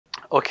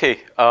Okay,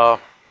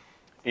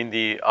 in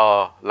the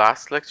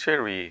last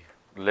lecture, we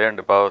learned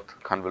about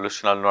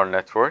convolutional neural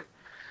network.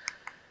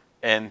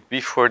 And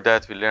before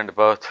that, we learned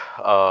about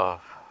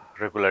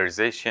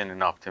regularization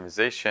and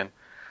optimization.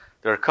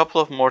 There are a couple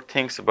of more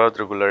things about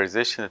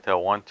regularization that I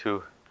want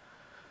to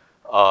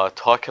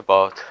talk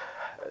about.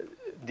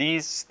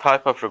 These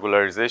type of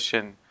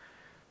regularization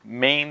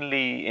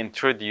mainly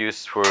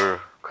introduced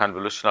for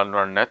convolutional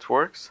neural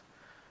networks.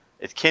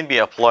 It can be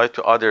applied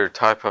to other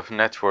type of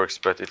networks,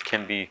 but it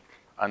can be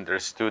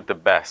understood the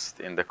best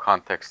in the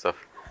context of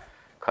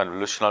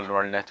convolutional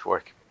neural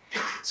network.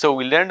 So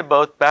we learned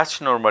about batch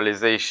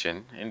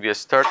normalization, and we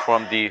start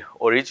from the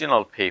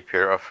original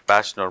paper of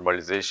batch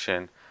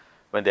normalization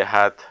when they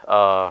had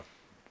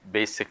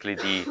basically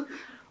the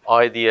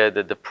idea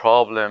that the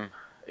problem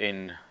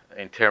in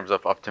terms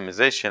of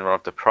optimization, one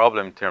of the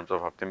problem in terms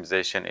of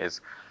optimization is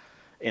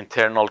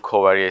internal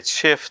covariate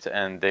shift,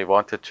 and they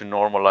wanted to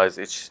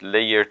normalize each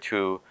layer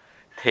to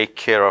take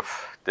care of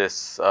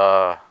this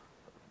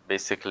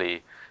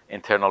basically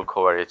internal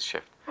covariate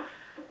shift.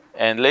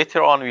 And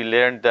later on, we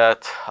learned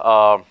that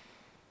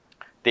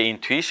the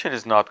intuition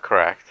is not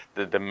correct.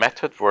 The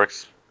method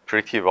works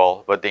pretty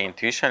well, but the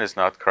intuition is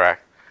not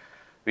correct.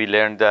 We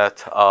learned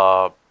that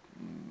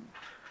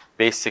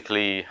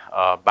basically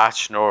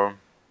batch norm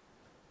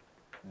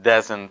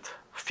doesn't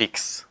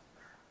fix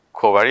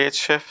covariate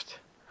shift.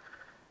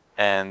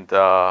 And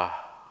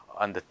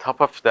on the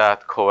top of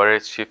that,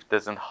 covariate shift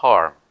doesn't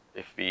harm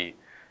if we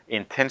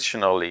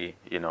intentionally,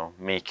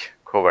 make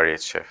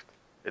covariate shift.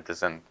 It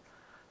doesn't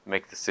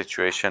make the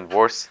situation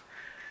worse.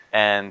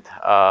 And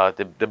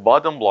the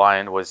bottom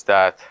line was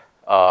that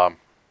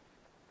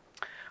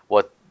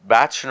what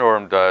batch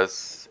norm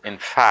does, in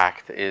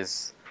fact,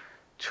 is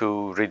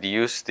to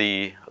reduce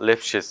the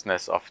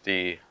Lipschitzness of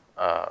the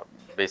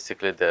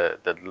basically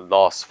the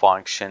loss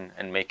function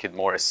and make it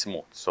more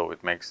smooth. So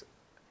it makes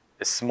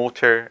it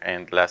smoother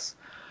and less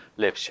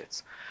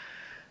Lipschitz.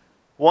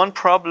 One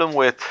problem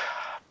with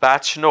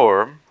batch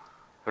norm,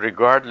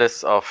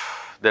 regardless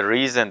of the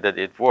reason that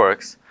it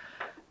works,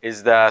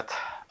 is that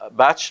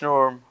batch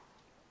norm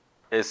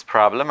is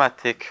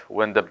problematic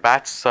when the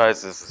batch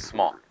size is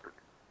small.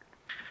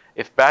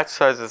 If batch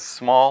size is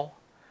small,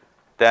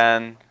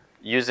 then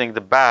using the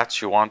batch,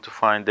 you want to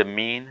find the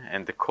mean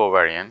and the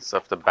covariance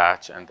of the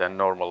batch and then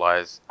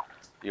normalize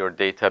your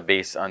data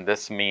based on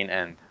this mean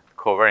and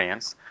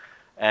covariance.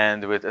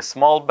 And with a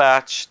small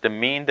batch, the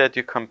mean that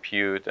you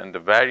compute and the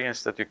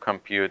variance that you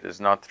compute is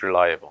not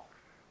reliable.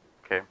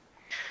 Okay?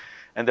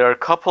 And there are a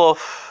couple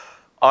of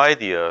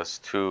ideas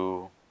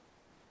to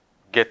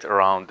get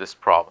around this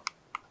problem.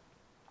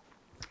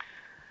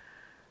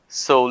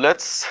 So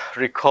let's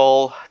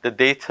recall the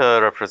data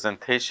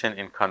representation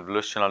in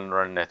convolutional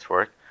neural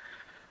network.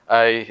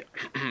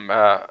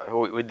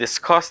 We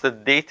discussed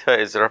that data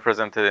is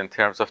represented in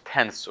terms of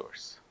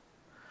tensors.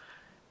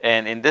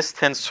 And in this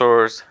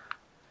tensors,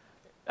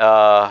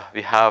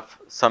 we have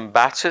some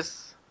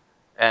batches.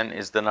 N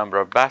is the number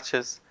of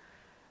batches.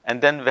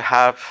 And then we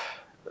have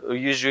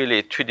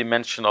usually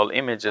two-dimensional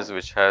images,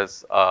 which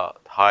has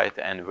height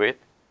and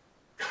width.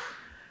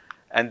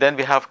 And then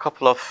we have a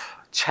couple of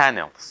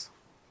channels.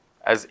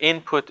 As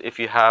input, if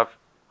you have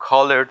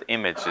colored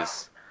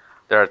images,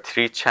 there are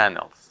 3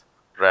 channels,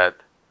 red,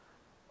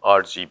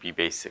 RGB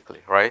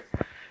basically, right?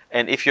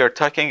 And if you're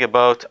talking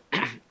about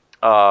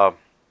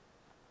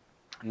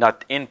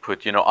not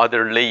input,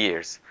 other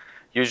layers,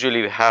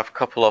 usually we have a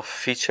couple of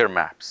feature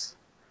maps.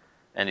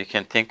 And you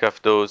can think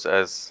of those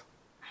as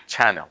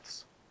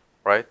channels,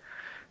 right?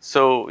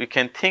 So you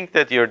can think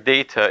that your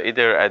data,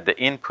 either at the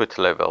input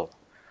level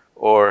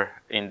or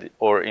in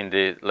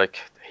the like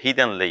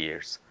hidden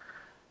layers,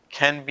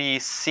 can be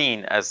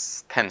seen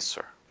as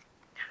tensor.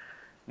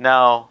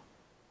 Now,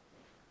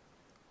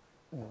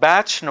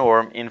 batch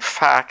norm, in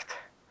fact,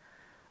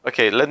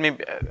 okay,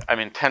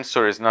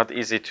 tensor is not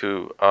easy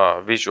to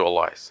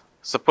visualize.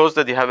 Suppose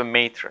that you have a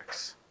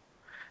matrix.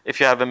 If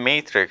you have a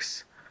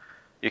matrix,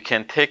 you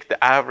can take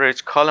the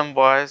average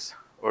column-wise,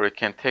 or you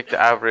can take the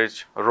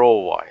average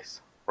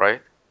row-wise,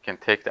 right? You can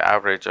take the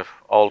average of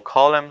all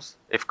columns,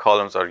 if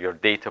columns are your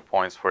data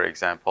points, for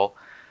example,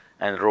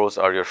 and rows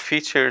are your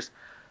features.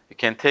 You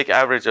can take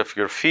average of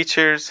your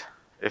features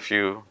if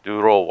you do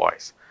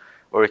row-wise.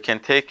 Or you can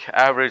take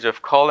average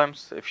of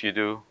columns if you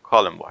do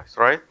column-wise,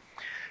 right?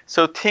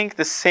 So think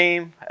the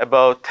same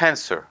about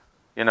tensor.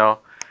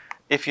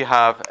 If you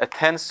have a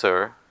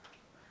tensor,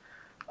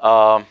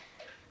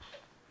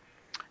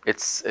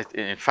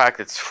 in fact,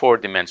 it's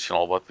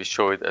 4-dimensional, but we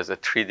show it as a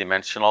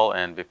 3-dimensional,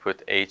 and we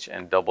put H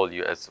and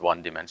W as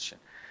 1 dimension.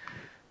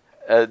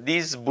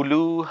 These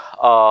blue,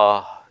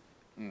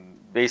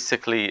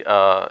 basically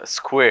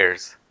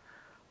squares,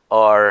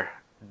 are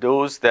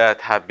those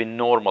that have been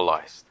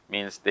normalized,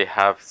 means they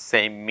have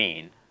same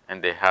mean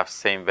and they have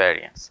same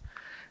variance.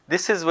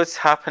 This is what's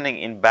happening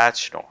in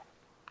batch norm.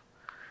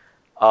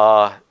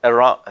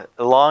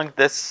 Along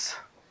this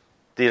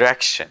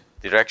direction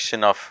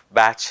of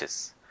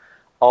batches,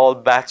 all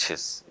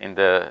batches in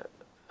the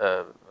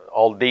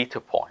all data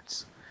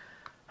points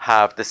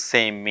have the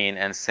same mean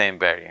and same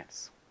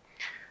variance.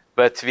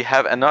 But we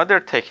have another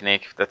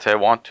technique that I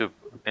want to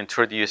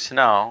introduce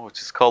now,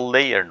 which is called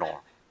layer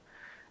norm.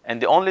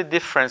 And the only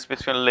difference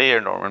between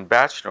layer norm and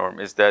batch norm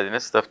is that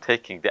instead of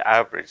taking the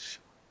average,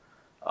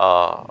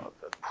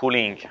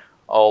 pulling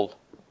all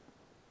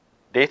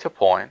data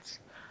points,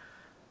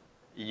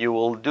 you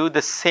will do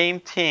the same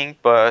thing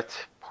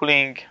but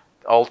pulling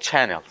all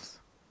channels.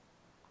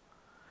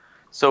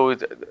 So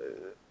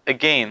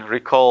again,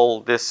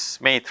 recall this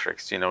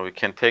matrix. We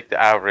can take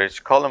the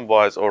average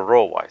column-wise or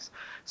row-wise.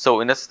 So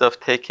instead of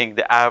taking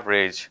the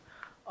average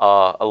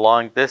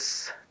along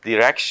this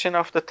direction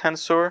of the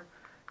tensor,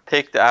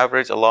 take the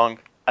average along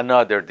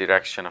another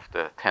direction of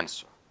the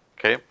tensor.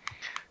 Okay.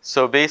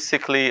 So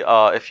basically,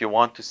 if you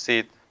want to see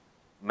it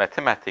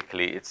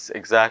mathematically, it's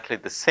exactly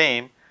the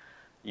same.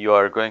 You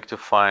are going to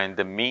find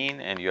the mean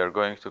and you are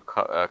going to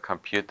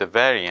compute the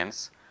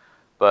variance.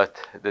 But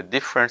the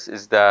difference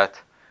is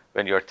that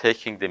when you're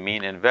taking the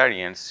mean and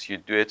variance, you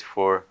do it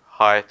for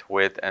height,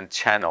 width, and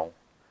channel,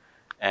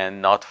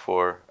 and not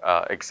for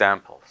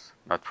examples,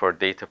 not for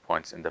data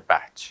points in the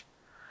batch.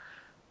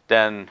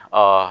 Then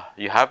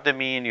you have the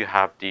mean, you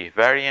have the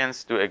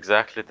variance, do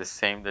exactly the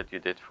same that you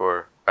did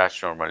for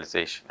batch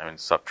normalization. I mean,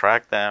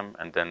 subtract them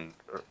and then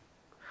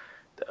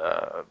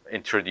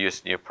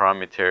introduce new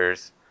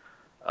parameters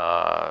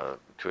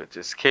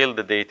to scale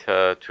the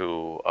data,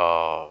 to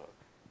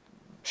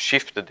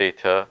shift the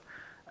data,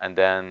 and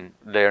then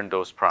learn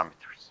those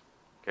parameters.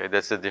 Okay,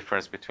 that's the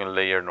difference between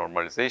layer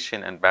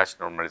normalization and batch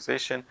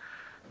normalization.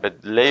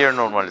 But layer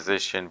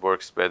normalization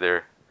works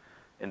better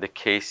in the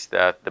case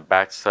that the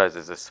batch size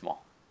is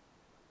small.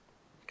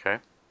 Okay.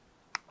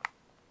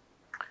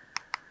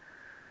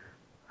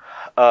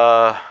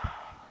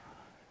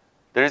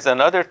 There is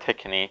another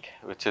technique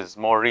which is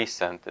more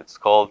recent. It's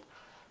called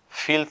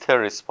filter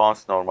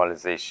response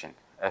normalization,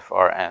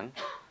 FRN.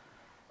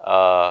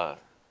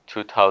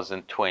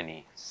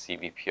 2020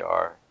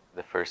 CVPR,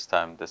 the first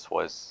time this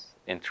was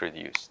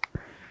introduced.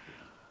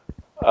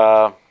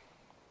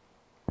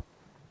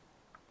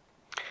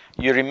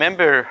 You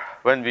remember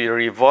when we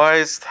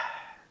revised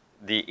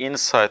the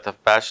insight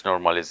of batch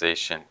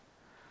normalization,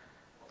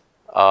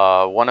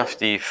 one of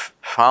the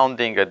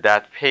founding of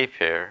that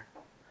paper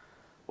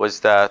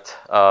was that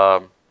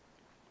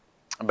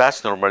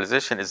batch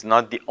normalization is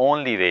not the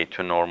only way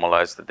to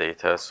normalize the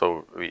data.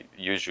 So we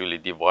usually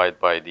divide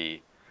by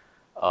the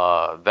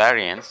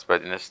variance,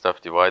 but instead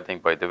of dividing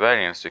by the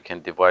variance, you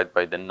can divide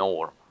by the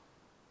norm,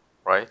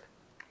 right?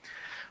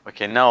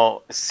 Okay,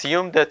 now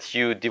assume that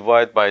you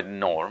divide by the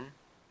norm.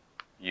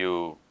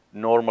 You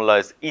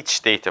normalize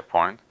each data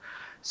point.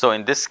 So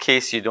in this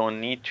case, you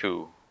don't need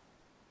to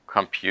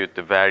compute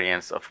the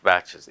variance of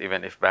batches.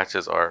 Even if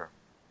batches are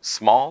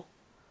small,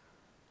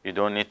 you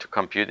don't need to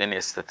compute any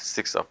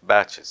statistics of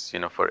batches.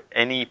 For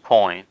any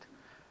point,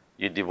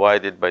 you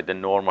divide it by the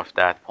norm of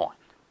that point,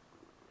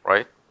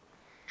 right?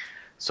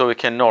 So we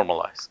can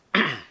normalize.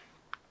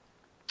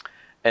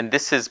 And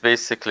this is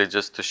basically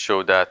just to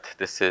show that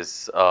this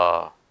is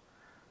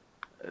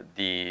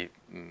the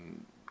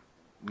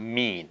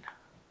mean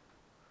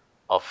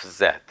of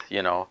Z.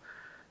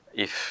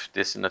 If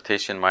this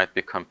notation might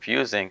be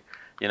confusing,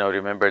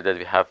 remember that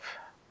we have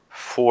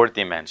 4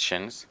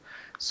 dimensions.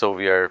 So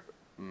we are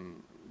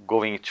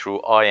going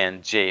through I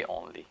and J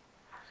only.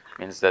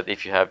 Means that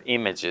if you have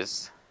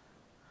images,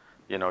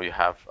 you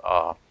have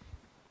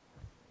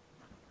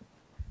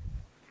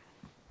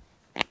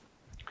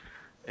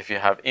if you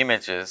have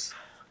images,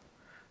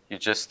 you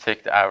just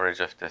take the average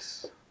of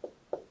this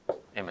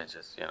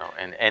images,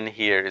 and N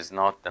here is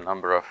not the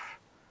number of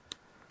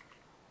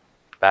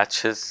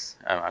batches.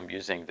 I'm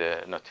using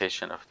the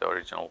notation of the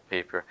original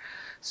paper.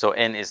 So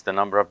N is the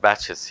number of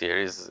batches here,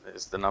 is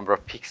the number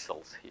of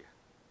pixels here.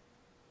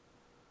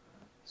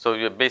 So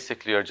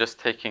you're just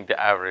taking the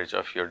average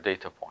of your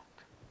data point,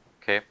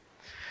 okay?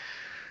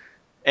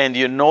 And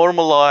you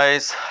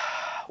normalize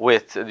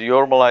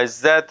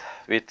Z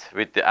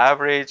with the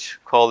average,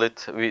 call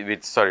it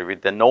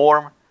with the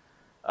norm,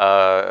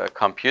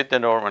 compute the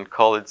norm and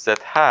call it Z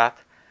hat.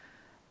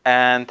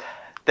 And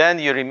then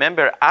you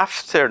remember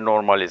after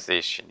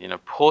normalization,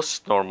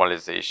 post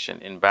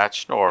normalization in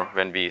batch norm,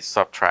 when we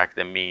subtract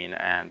the mean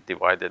and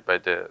divide it by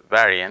the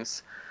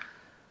variance,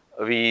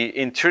 we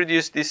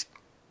introduced these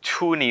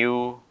 2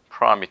 new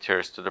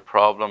parameters to the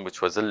problem,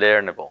 which was a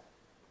learnable.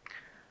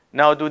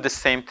 Now do the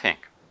same thing,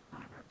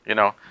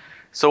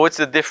 So what's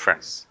the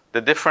difference?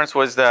 The difference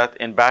was that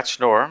in batch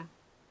norm,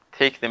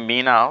 take the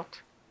mean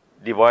out,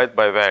 divide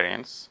by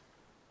variance,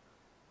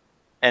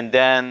 and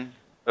then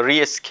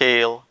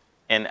rescale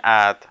and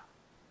add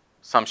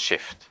some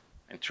shift,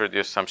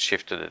 introduce some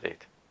shift to the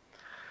data.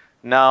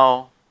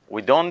 Now,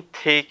 we don't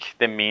take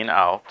the mean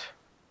out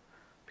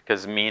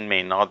because mean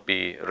may not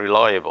be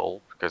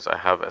reliable because I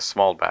have a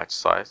small batch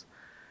size.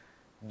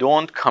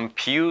 Don't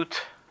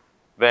compute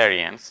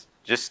variance,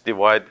 just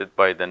divide it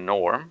by the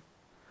norm.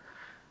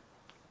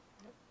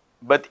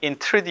 But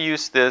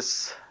introduce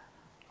this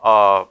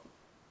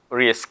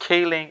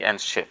rescaling and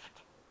shift.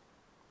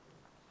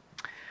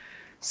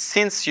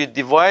 Since you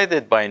divide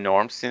it by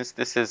norm, since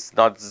this is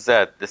not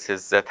z, this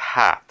is z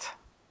hat,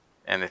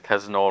 and it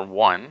has norm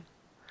 1,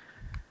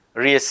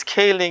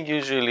 rescaling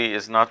usually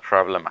is not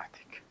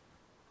problematic.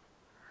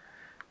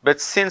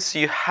 But since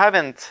you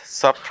haven't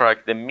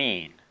subtract the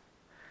mean,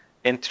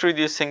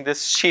 introducing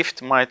this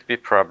shift might be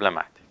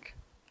problematic.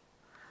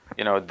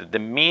 You know, the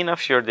mean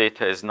of your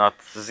data is not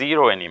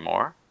 0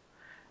 anymore,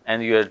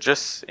 and you are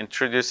just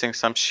introducing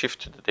some shift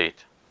to the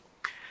data.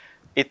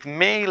 It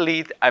may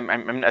lead,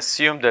 I'm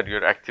assume that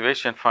your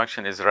activation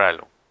function is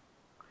ReLU.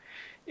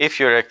 If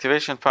your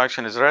activation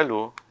function is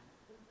ReLU,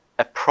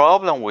 a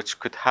problem which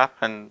could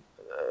happen,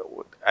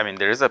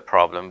 there is a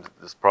problem.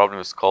 This problem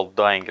is called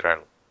dying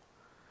ReLU.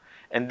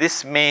 And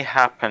this may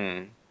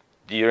happen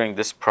during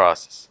this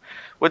process.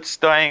 What's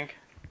dying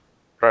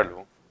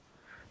ReLU?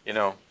 You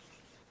know,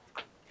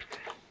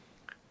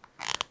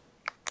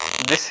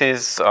 this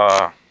is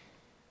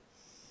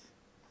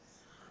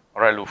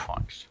ReLU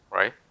function,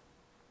 right?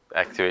 The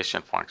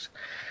activation function.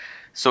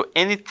 So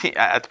anything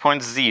at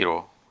point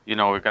 0, you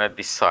know, we're going to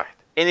decide.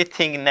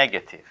 Anything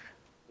negative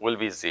will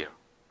be 0.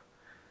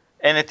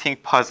 Anything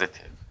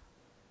positive,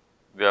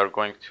 we are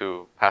going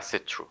to pass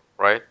it through,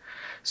 right?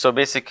 So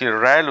basically,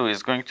 ReLU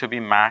is going to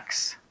be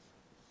max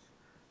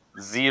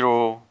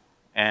 0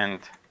 and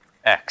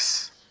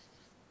x,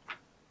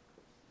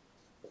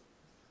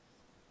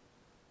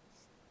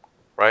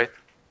 right?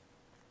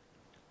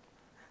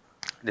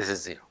 This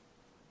is 0.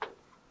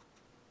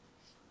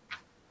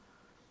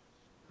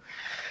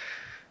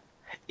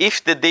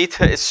 If the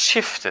data is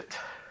shifted,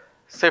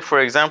 say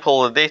for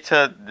example,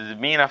 the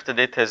mean of the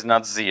data is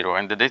not 0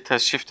 and the data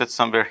is shifted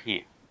somewhere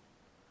here,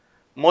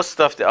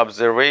 most of the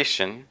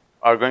observation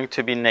are going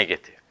to be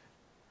negative.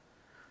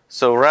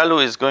 So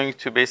ReLU is going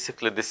to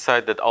basically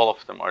decide that all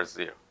of them are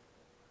 0.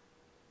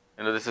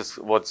 You know, this is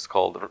what's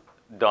called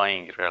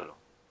dying ReLU.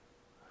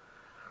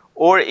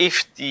 Or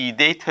if the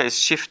data is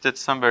shifted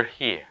somewhere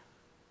here,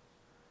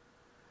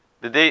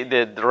 the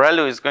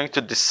ReLU is going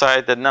to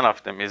decide that none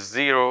of them is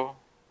 0,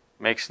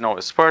 makes no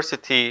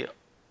sparsity,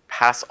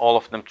 pass all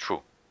of them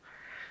through.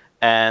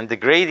 And the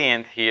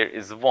gradient here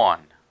is 1,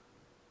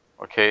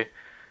 okay?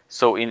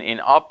 So in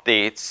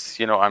updates,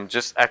 you know, I'm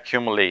just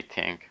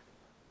accumulating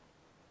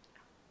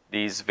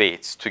these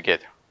weights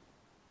together,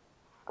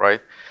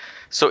 right?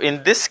 So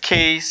in this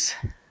case,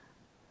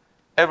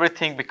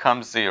 everything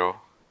becomes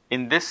 0.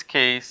 In this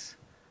case,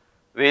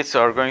 weights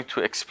are going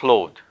to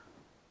explode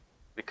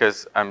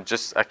because I'm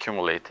just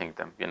accumulating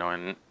them, you know,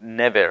 and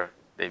never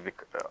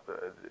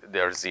they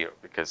are 0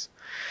 because.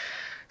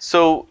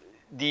 So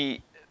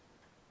the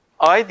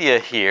idea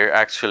here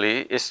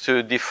actually is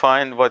to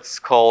define what's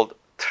called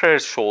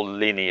threshold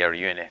linear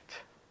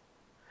unit.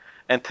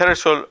 And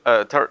threshold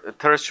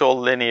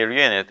linear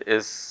unit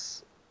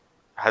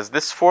has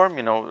this form,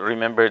 you know,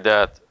 remember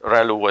that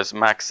ReLU was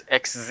max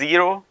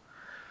x0.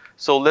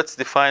 So let's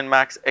define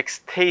max x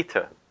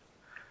theta.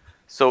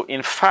 So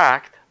in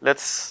fact,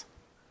 let's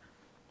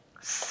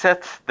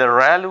set the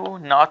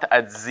ReLU not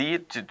at z,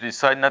 to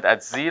decide not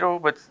at 0,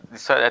 but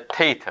decide at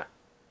theta.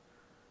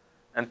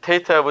 And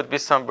theta would be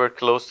somewhere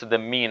close to the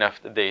mean of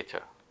the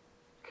data.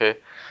 Okay?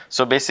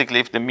 So basically,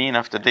 if the mean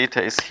of the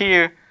data is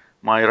here,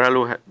 my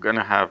ReLU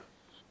gonna have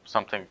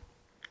something,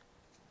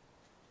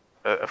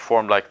 a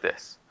form like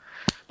this.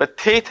 But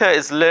theta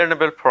is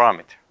learnable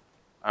parameter.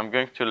 I'm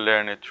going to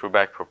learn it through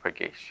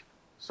backpropagation.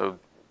 So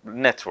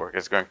network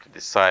is going to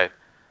decide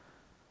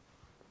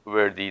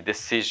where the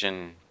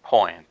decision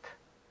point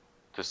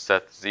to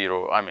set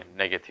 0,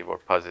 negative or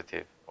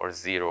positive, or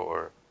 0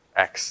 or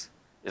x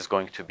is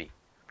going to be.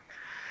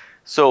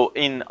 So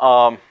in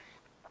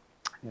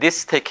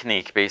this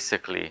technique,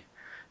 basically,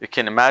 you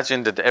can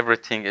imagine that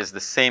everything is the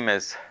same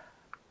as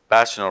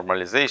batch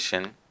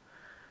normalization.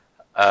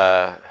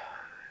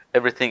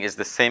 Everything is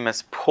the same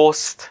as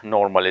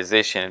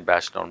post-normalization in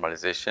batch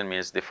normalization,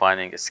 means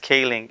defining a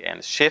scaling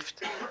and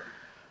shift.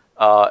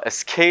 A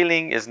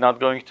scaling is not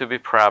going to be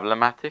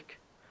problematic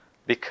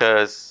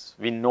because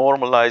we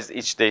normalize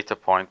each data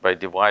point by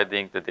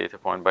dividing the data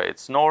point by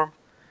its norm.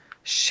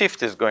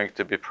 Shift is going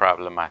to be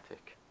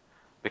problematic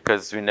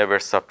because we never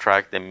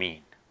subtract the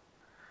mean.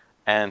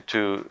 And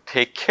to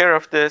take care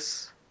of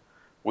this,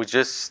 we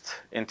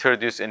just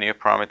introduce a new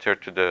parameter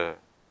to the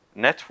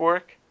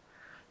network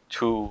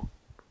to,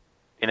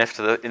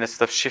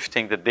 instead of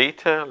shifting the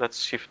data,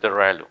 let's shift the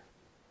ReLU.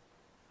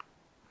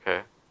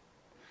 Okay.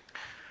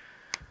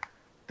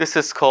 This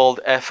is called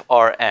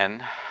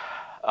FRN,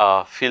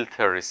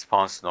 filter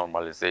response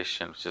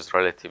normalization, which is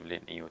relatively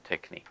new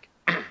technique.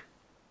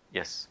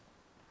 Yes?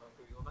 Can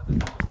we go back a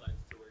couple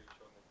slides to where you're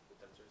showing the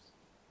tensors?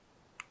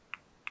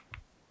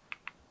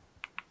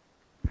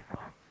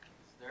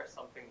 Is there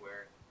something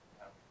where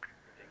you're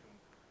taking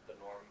the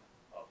norm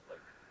of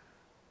like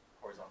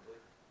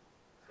horizontally,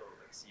 so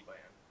like C by n?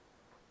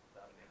 Is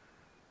that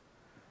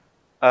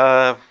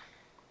a name?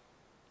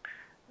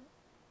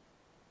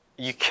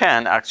 You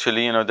can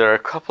actually, you know, there are a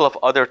couple of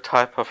other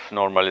type of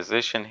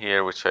normalization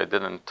here which I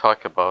didn't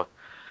talk about,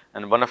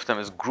 and one of them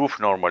is group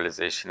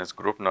normalization.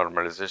 Group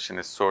normalization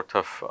is sort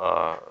of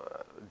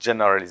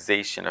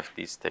generalization of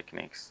these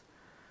techniques.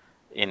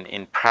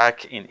 In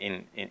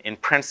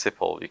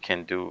principle, you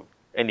can do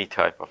any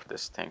type of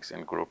these things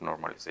in group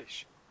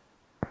normalization.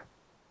 Yeah,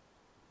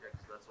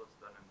 because that's what's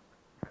done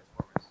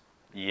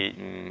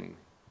in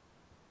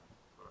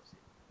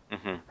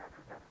transformers.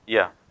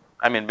 Yeah,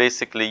 I mean,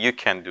 basically, you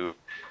can do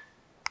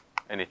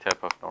any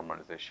type of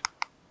normalization.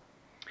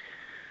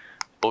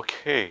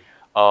 Okay.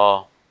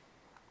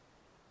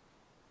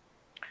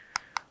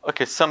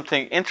 Okay,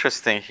 something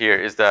interesting here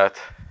is that,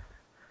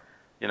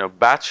 you know,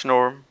 batch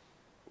norm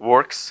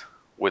works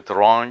with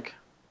wrong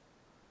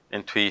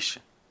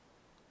intuition.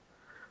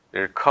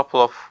 There are a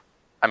couple of,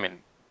 I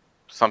mean,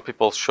 some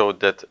people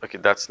showed that, okay,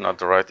 that's not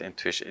the right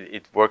intuition.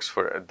 It works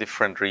for a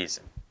different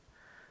reason.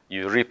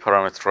 You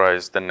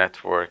reparameterize the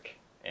network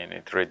and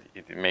it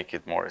make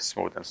it more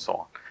smooth and so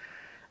on.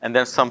 And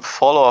then some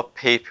follow-up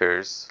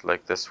papers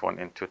like this one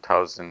in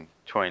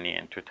 2020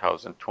 and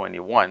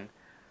 2021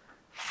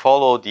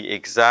 follow the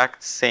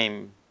exact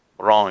same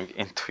wrong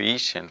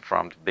intuition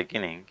from the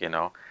beginning, you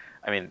know.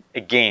 I mean,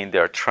 again,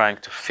 they're trying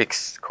to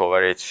fix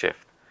covariate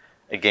shift.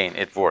 Again,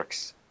 it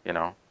works, you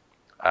know.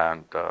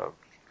 And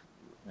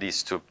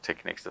these two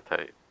techniques that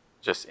I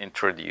just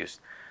introduced,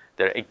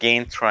 they're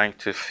again trying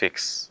to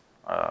fix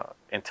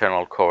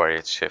internal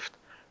covariate shift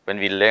when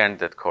we learned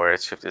that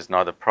covariate shift is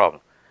not a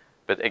problem.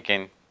 But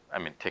again, I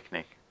mean,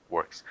 technique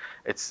works.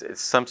 It's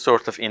some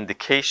sort of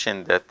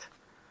indication that,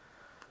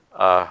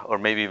 or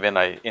maybe when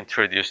I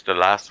introduce the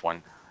last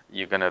one,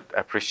 you're going to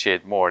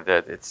appreciate more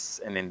that it's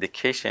an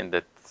indication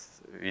that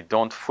we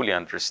don't fully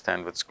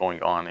understand what's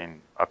going on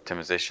in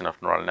optimization of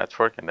neural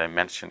network. And I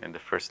mentioned in the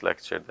first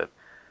lecture that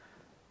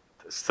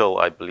still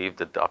I believe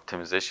that the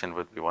optimization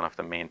would be one of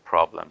the main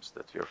problems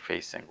that we're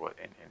facing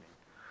in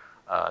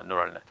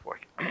neural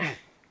network.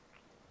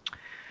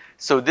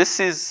 So this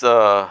is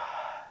a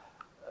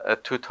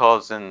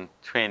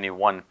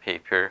 2021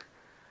 paper,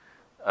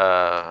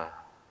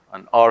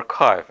 an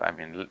archive. I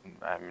mean,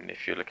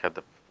 if you look at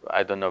the,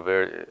 I don't know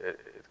where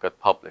it got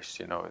published.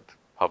 You know, it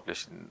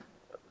published in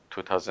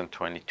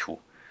 2022.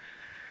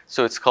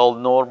 So it's called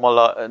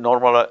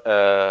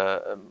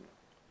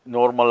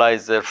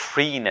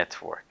normalizer-free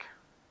network.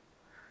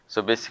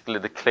 So basically,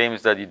 the claim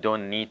is that you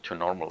don't need to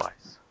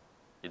normalize.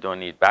 You don't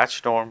need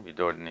batch norm. You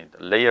don't need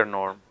layer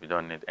norm. You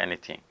don't need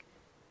anything.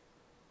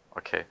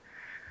 Okay.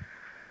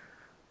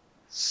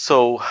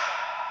 So,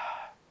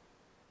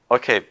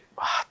 okay,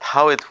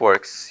 how it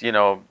works, you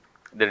know,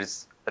 there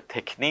is a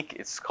technique,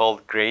 it's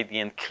called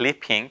gradient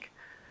clipping,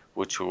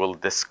 which we will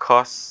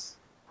discuss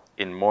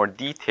in more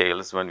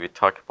details when we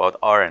talk about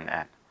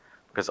RNN.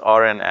 Because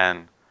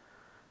RNN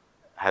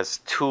has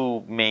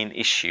two main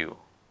issues.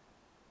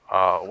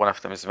 One of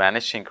them is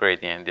vanishing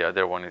gradient, the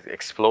other one is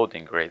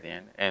exploding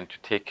gradient. And to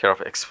take care of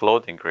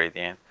exploding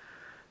gradient,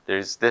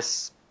 there's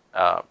this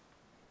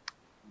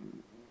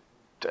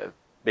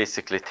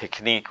basically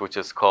technique which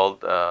is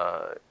called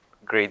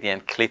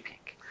gradient clipping.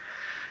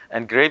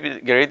 And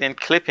gradient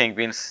clipping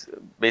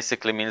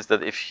basically means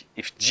that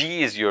if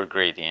G is your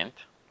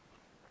gradient,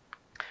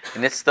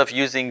 instead of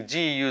using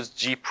G, use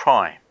G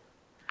prime.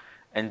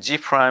 And G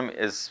prime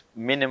is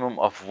minimum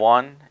of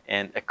 1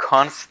 and a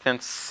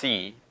constant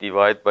C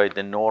divided by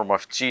the norm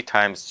of G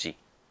times G.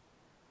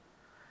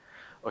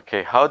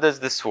 Okay, how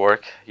does this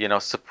work? You know,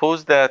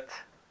 suppose that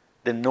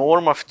the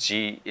norm of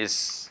G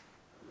is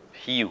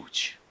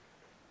huge.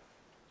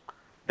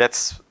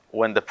 That's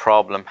when the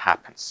problem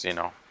happens, you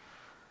know.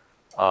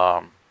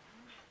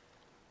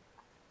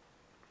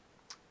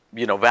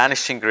 You know,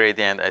 vanishing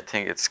gradient, I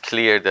think it's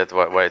clear that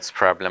why it's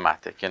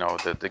problematic. You know,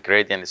 the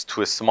gradient is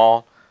too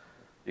small.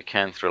 You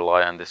can't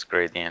rely on this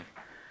gradient.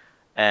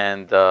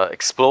 And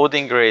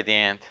exploding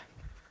gradient,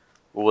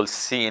 we will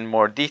see in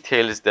more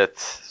detail is that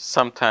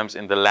sometimes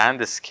in the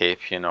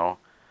landscape, you know,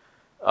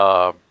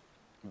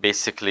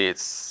 basically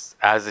it's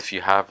as if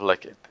you have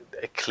like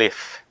a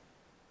cliff,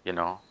 you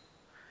know,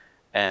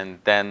 and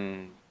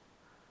then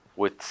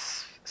with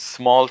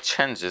small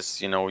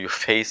changes, you know, you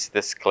face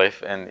this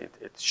cliff and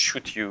it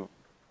shoots you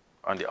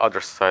on the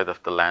other side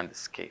of the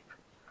landscape.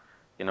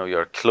 You know,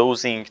 you're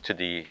closing to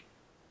the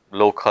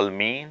local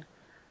mean,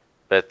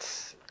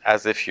 but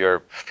as if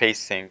you're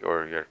facing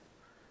or you're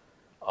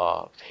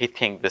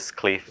hitting this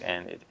cliff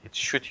and it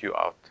shoots you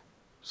out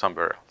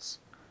somewhere else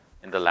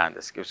in the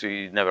landscape, so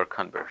you never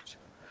converge.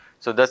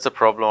 So that's the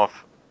problem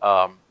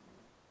of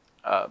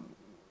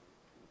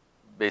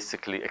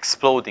basically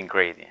exploding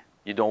gradient.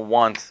 You don't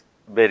want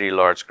very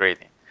large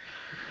gradient.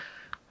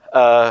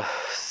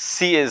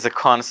 C is a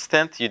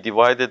constant. You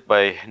divide it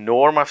by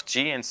norm of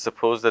G and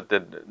suppose that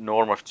the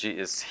norm of G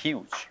is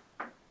huge.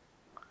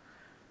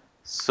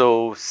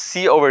 So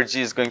C over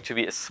G is going to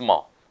be a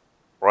small,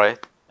 right?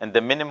 And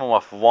the minimum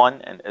of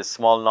 1 and a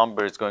small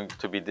number is going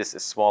to be this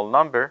small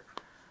number.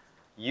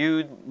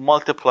 You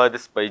multiply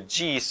this by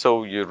G,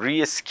 so you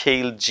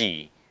rescale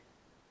G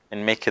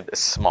and make it a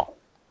small.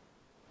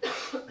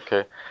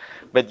 Okay?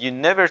 But you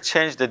never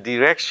change the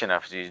direction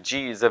of G.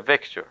 G is a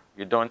vector.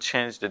 You don't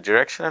change the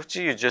direction of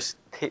G, you just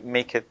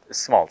make it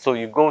small. So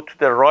you go to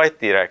the right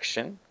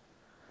direction,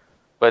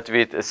 but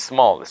with a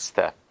small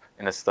step.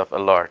 instead of a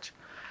large.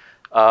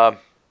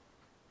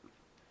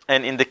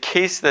 And in the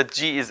case that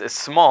G is a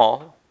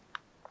small,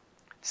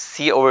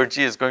 C over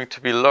G is going to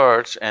be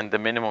large, and the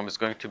minimum is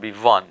going to be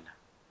 1.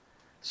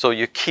 So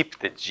you keep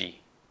the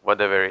G,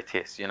 whatever it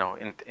is. You know,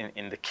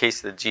 in the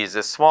case that G is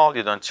a small,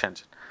 you don't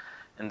change it.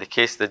 In the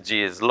case that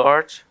G is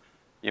large,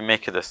 you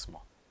make it a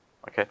small.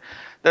 Okay,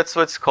 that's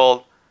what's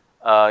called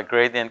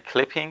gradient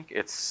clipping.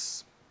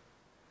 It's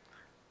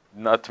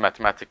not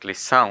mathematically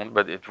sound,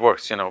 but it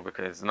works, you know,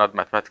 because it's not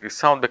mathematically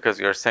sound because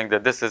you're saying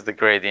that this is the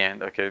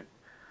gradient. Okay,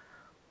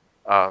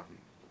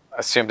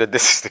 assume that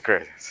this is the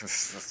gradient.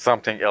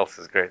 Something else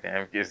is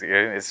gradient.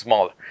 It's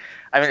smaller.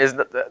 I mean, it's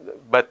not,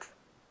 but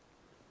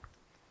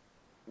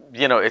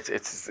you know,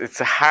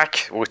 it's a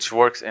hack which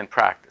works in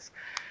practice.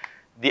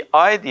 The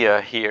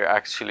idea here,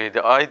 actually,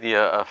 the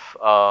idea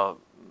of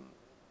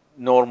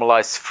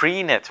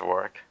normalized-free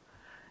network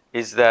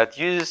is that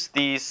use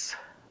these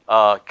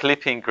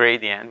clipping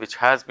gradient, which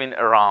has been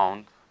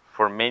around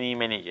for many,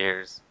 many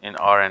years in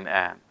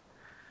RNN,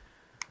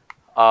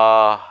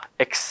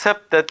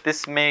 except that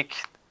make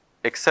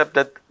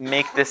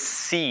the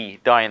C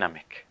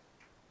dynamic.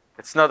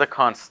 It's not a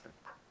constant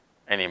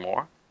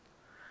anymore.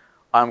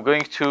 I'm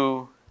going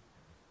to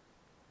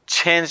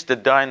change the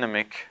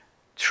dynamic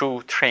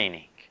through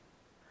training.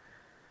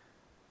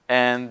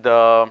 And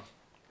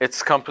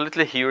it's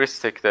completely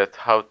heuristic that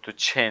how to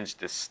change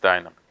this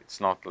dynamic. It's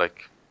not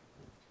like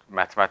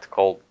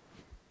mathematical,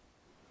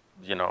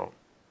 you know,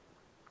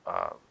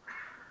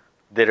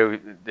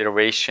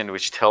 derivation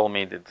which tell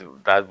me that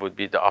that would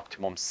be the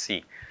optimum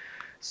C.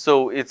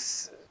 So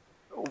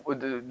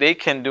they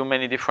can do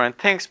many different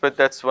things, but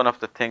that's one of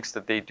the things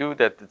that they do,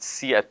 that the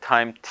C at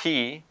time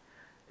t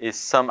is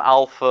some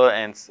alpha,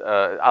 and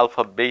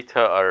alpha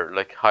beta are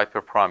like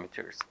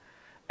hyperparameters.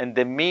 And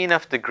the mean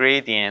of the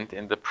gradient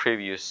in the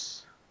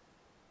previous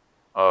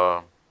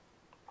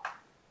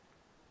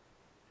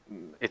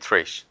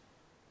iteration,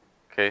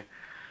 okay?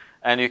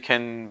 And you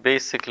can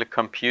basically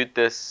compute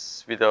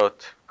this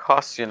without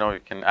cost. You know,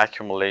 you can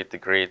accumulate the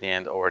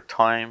gradient over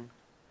time.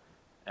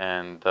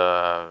 And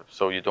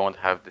so you don't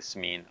have this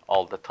mean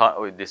all the time,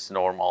 or this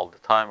norm all the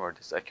time, or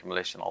this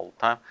accumulation all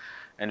the time.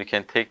 And you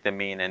can take the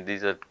mean, and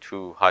these are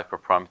two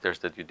hyperparameters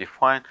that you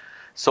define.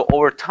 So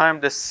over time,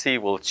 the C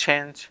will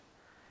change.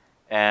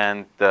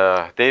 And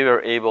they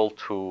were able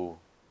to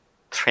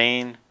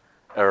train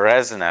a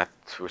ResNet,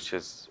 which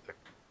is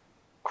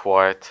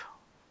quite,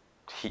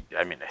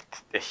 I mean,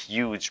 a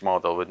huge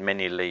model with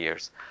many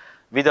layers,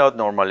 without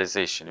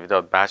normalization,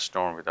 without batch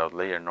norm, without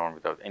layer norm,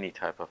 without any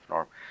type of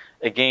norm.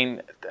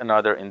 Again,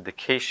 another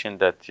indication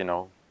that, you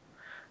know,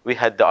 we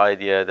had the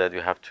idea that we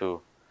have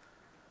to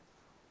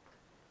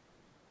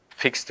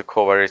fix the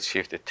covariance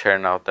shift. It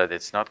turned out that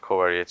it's not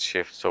covariance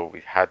shift, so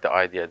we had the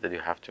idea that you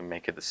have to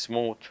make it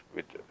smooth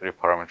with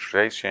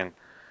reparameterization.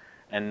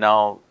 And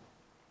now,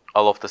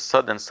 all of a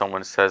sudden,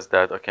 someone says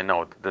that, okay,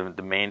 no,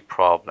 the main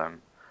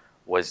problem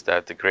was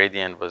that the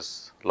gradient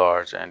was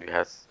large, and we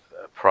had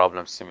a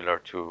problem similar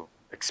to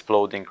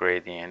exploding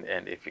gradient,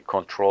 and if you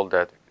control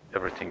that,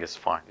 everything is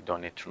fine. You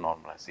don't need to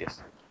normalize.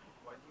 Yes?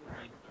 Why do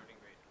you need learning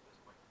rate at this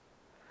point?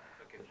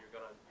 Like if your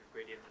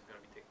gradient is gonna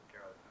be taken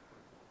care of.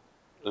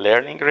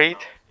 Learning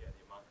rate? Yeah,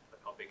 the amount,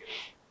 like how big it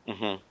is.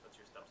 Mm-hmm. That's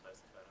your step size,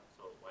 etc.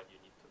 So why do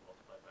you need to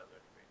multiply by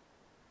learning rate?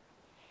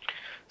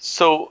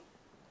 So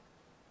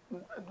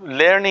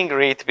learning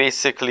rate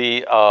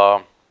basically,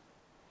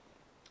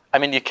 I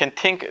mean, you can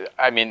think,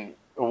 I mean,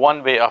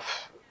 one way of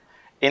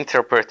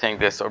interpreting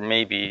this, or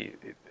maybe,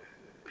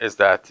 is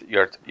that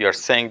you're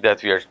saying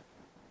that we are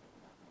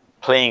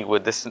playing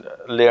with this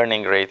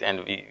learning rate,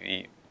 and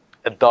we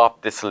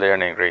adopt this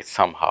learning rate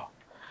somehow.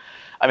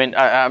 I mean,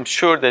 I'm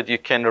sure that you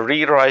can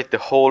rewrite the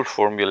whole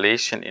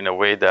formulation in a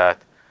way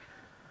that,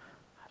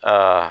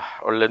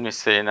 or let me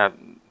say,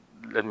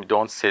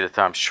 don't say that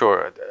I'm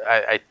sure.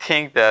 I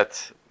think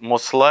that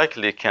most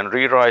likely can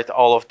rewrite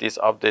all of these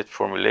update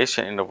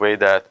formulation in a way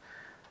that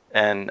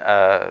an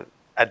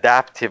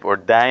adaptive or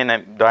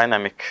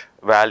dynamic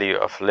value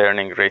of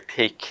learning rate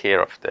take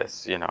care of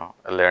this, you know,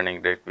 a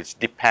learning rate which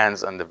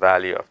depends on the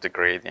value of the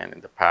gradient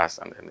in the past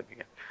and in the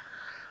beginning.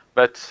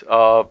 But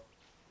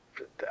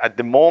at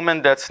the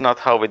moment, that's not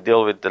how we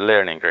deal with the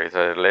learning rate.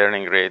 The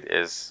learning rate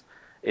is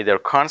either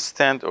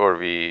constant, or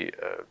we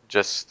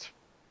just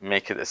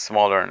make it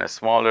smaller and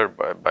smaller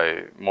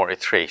by more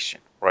iteration,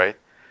 right?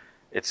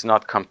 It's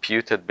not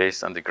computed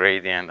based on the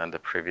gradient and the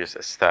previous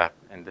step.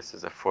 And this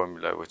is a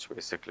formula which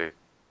basically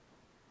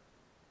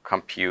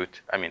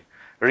compute, I mean,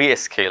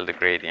 rescale the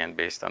gradient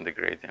based on the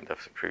gradient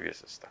of the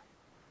previous step.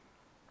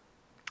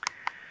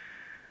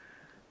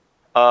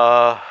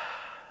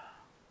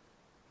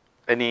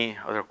 Any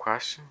other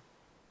question?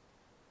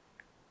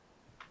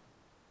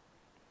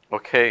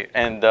 Okay,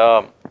 and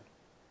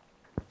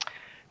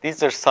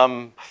these are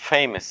some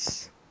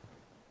famous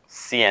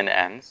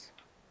CNNs.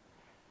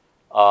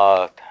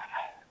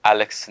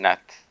 AlexNet.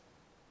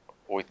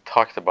 We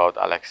talked about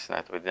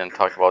AlexNet. We didn't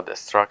talk about the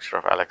structure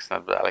of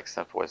AlexNet, but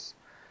AlexNet was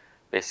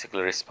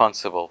basically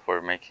responsible for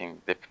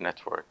making deep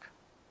network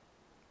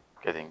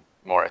getting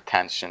more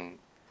attention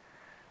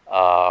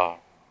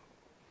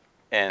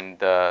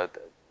And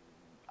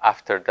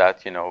after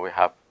that, we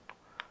have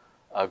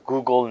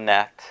Google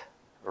Net,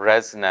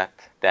 ResNet,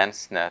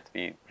 DenseNet.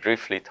 We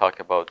briefly talk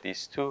about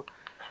these two.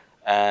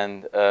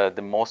 And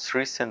the most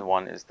recent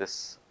one is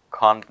this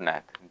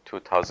ConvNet in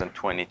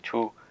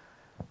 2022,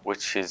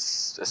 which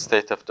is a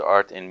state of the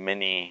art in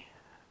many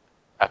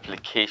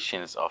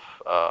applications of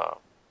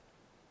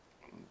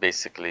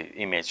basically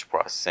image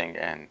processing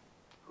and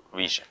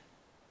vision.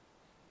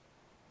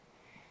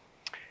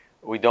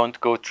 We don't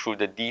go through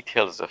the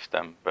details of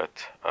them,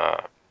 but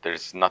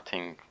there's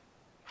nothing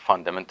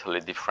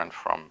fundamentally different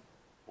from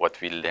what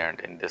we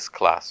learned in this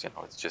class.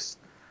 It's just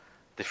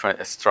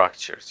different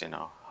structures,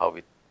 how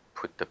we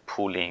put the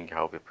pooling,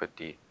 how we put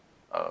the,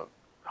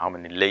 how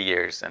many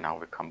layers and how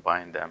we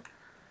combine them.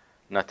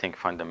 Nothing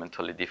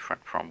fundamentally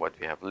different from what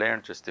we have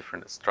learned, just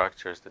different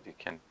structures that you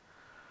can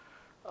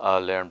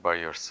learn by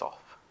yourself.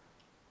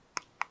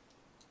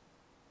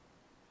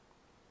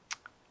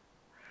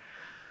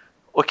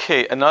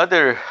 Okay,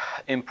 another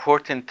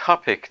important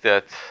topic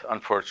that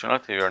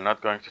unfortunately we are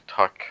not going to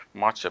talk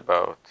much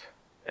about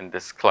in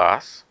this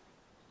class,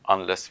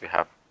 unless we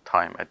have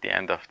time at the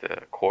end of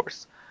the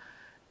course,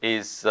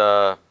 is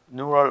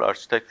neural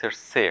architecture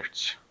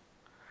search.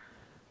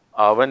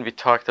 When we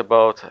talked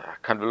about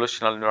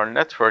convolutional neural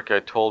network, I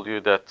told you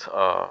that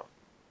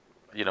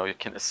you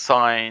can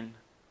assign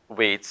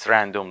weights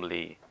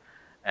randomly,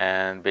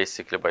 and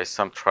basically by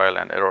some trial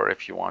and error,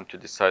 if you want to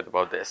decide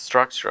about the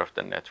structure of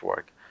the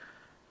network,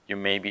 you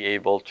may be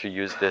able to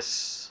use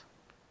this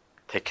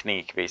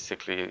technique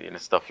basically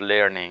instead of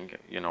learning,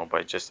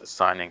 by just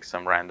assigning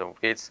some random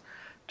weights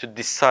to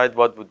decide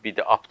what would be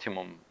the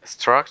optimum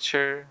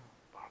structure,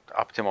 the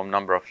optimum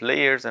number of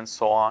layers, and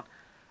so on,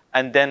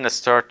 and then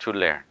start to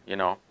learn,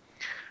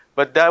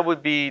 But that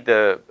would be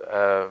the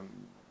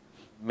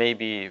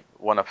maybe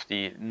one of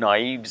the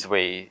naive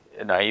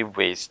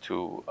ways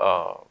to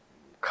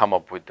come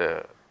up with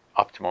the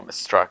optimum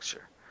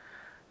structure.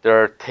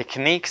 There are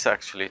techniques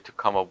actually to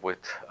come up with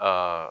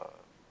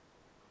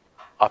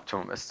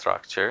optimum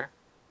structure,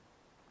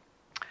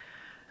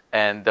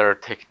 and there are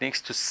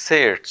techniques to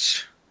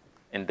search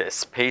in the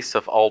space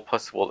of all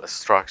possible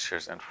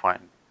structures and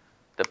find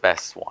the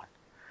best one.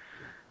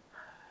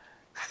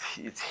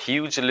 It's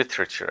huge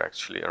literature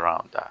actually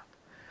around that.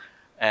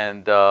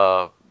 And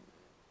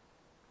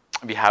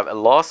we have a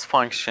loss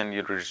function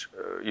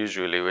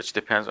usually, which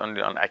depends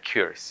only on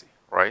accuracy,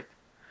 right?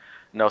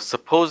 Now,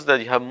 suppose that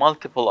you have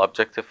multiple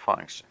objective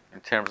functions in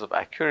terms of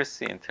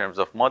accuracy, in terms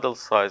of model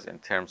size, in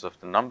terms of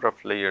the number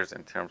of layers,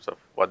 in terms of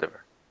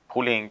whatever,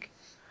 pooling.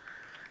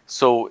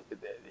 So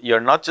you're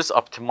not just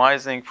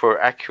optimizing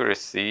for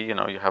accuracy,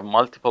 you have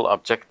multiple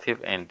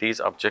objectives, and these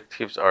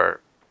objectives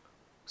are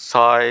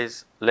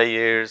size,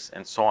 layers,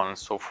 and so on and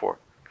so forth.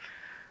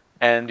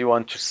 And you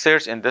want to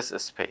search in this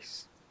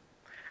space.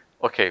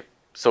 Okay,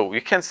 so you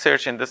can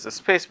search in this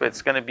space, but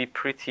it's going to be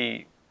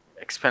pretty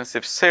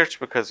expensive search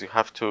because you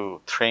have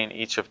to train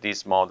each of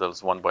these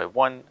models one by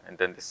one and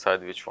then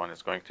decide which one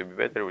is going to be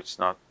better, which is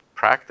not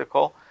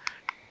practical.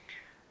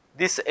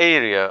 This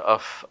area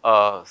of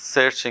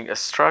searching a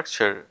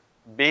structure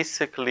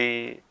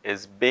basically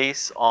is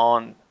based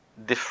on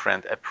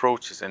different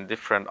approaches and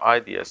different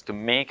ideas to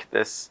make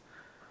this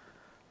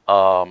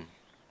hard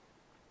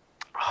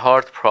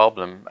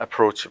problem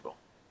approachable.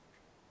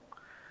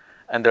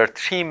 And there are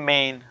three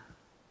main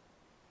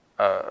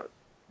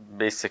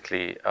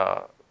basically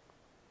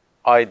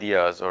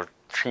ideas or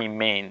three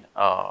main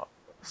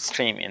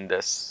stream in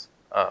this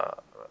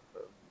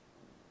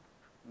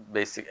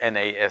basic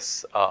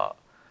NAS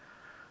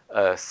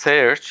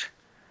search.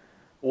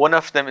 One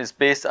of them is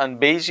based on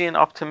Bayesian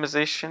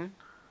optimization,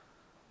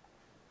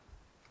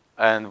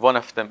 and one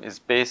of them is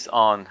based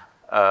on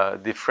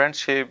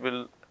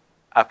differentiable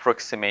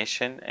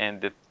approximation,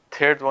 and the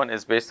third one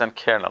is based on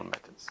kernel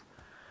methods.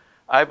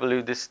 I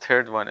believe this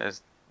third one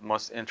is the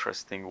most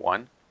interesting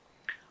one.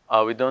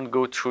 We don't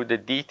go through the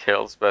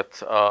details,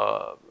 but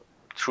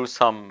through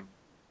some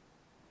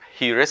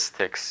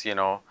heuristics,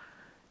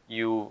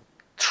 you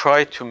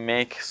try to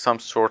make some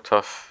sort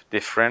of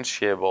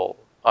differentiable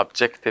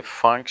objective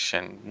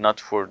function,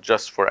 not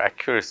just for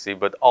accuracy,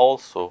 but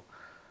also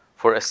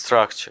for a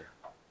structure.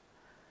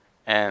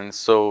 And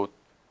so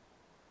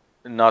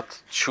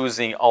not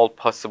choosing all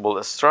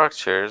possible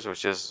structures,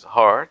 which is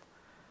hard,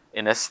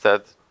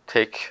 instead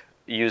take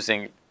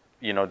using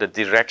the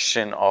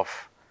direction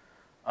of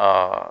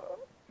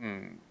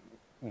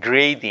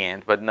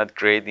gradient, but not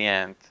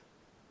gradient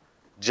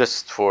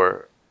just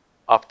for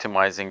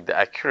optimizing the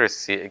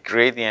accuracy, a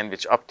gradient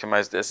which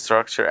optimizes the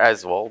structure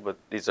as well, but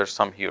these are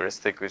some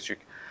heuristics which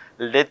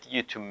lead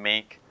you to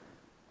make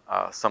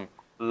some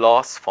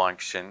loss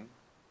function,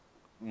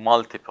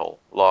 multiple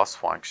loss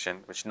function,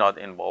 which not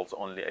involves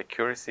only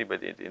accuracy,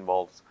 but it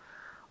involves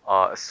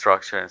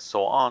structure and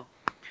so on.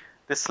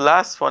 This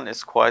last one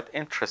is quite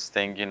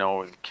interesting.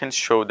 It can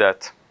show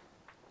that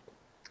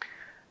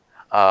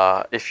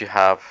if you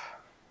have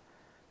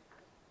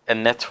a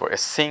network, a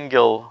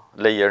single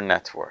layer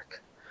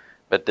network,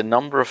 but the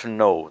number of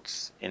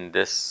nodes in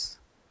this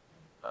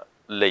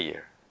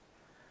layer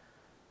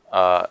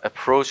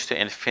approach to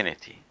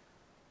infinity.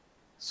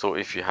 So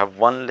if you have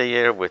one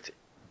layer with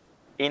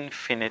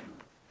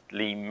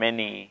infinitely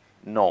many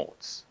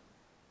nodes,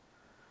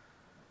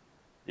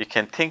 you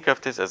can think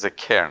of this as a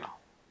kernel.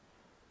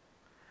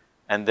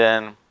 And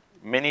then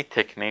many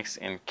techniques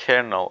in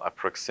kernel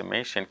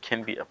approximation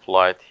can be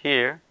applied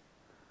here.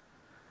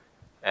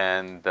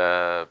 And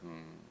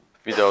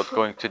without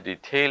going to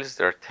details,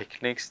 there are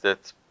techniques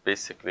that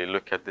basically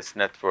look at this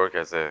network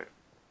as a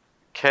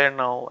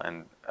kernel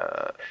and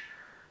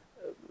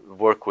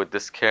work with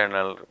this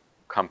kernel,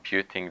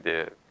 computing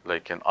the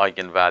like an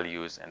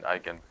eigenvalues and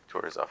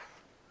eigenvectors of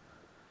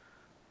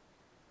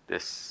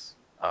this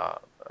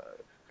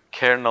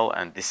kernel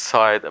and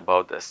decide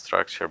about the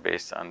structure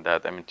based on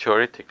that. I mean,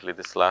 theoretically,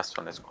 this last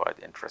one is quite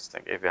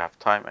interesting. If you have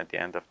time at the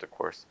end of the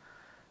course,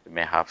 we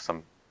may have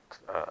some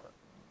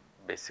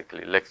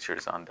basically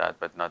lectures on that,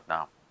 but not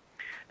now.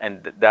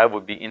 And that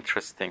would be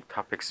interesting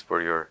topics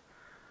for your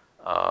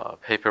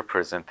paper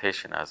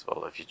presentation as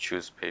well, if you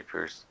choose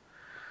papers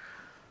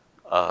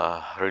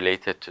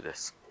related to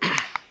this.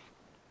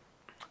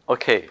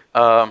 Okay.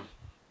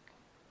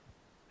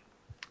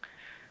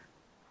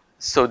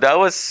 So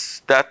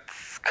that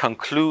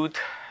conclude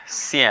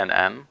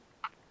CNN.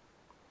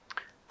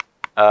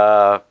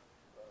 I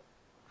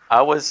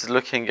was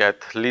looking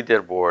at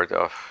leaderboard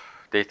of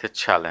data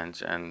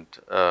challenge, and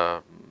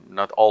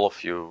not all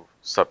of you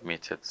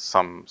submitted.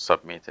 Some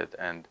submitted,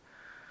 and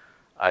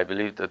I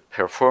believe that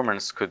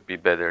performance could be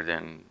better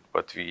than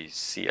what we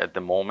see at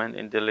the moment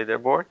in the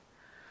leaderboard.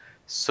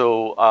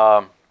 So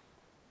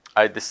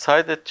I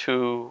decided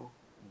to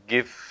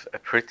give a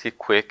pretty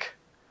quick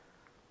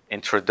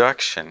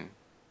introduction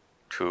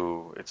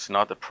to, it's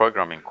not a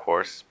programming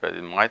course, but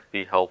it might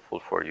be helpful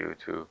for you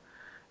to,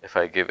 if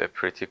I give a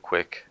pretty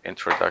quick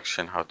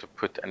introduction how to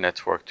put a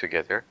network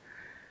together.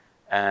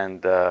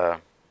 And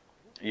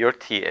your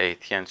TA,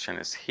 Tianchen,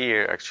 is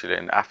here actually,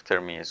 and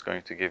after me is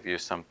going to give you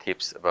some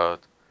tips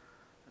about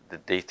the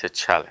data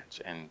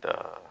challenge and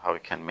how we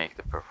can make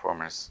the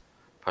performance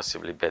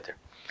possibly better.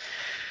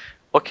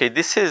 Okay,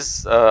 this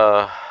is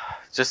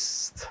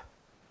just,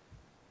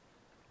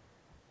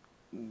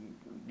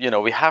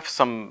 we have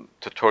some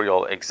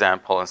tutorial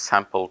example and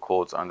sample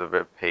codes on the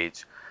web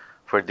page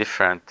for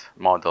different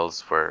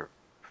models for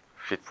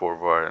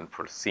feedforward and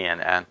for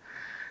CNN.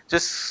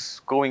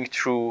 Just going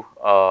through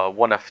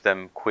one of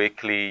them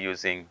quickly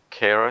using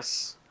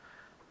Keras.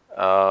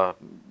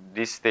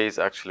 These days,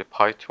 actually,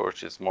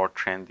 PyTorch is more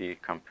trendy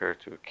compared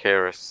to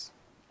Keras,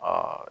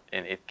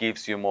 and it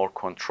gives you more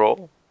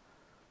control.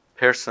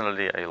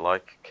 Personally, I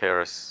like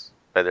Keras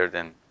better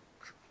than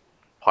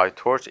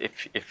PyTorch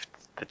if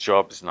the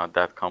job is not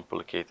that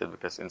complicated,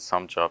 because in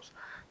some jobs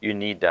you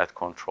need that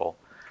control.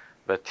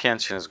 But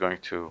Tianchen is going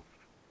to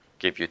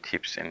give you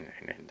tips in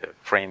the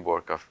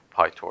framework of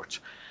PyTorch.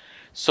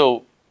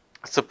 So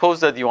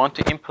suppose that you want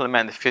to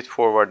implement a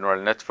feedforward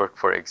neural network,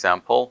 for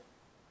example,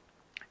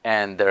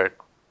 and there are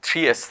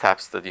 3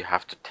 steps that you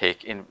have to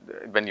take in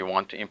when you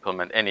want to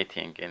implement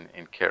anything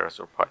in Keras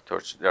or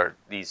PyTorch. There are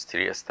these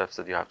 3 steps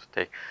that you have to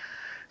take.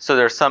 So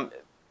there's some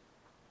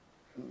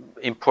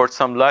import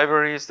some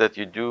libraries that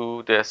you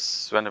do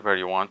this whenever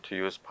you want to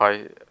use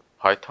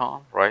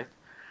Python, right?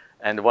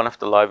 And one of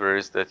the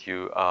libraries that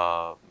you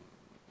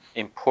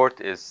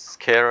import is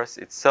Keras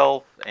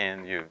itself,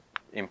 and you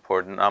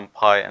import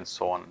NumPy and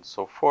so on and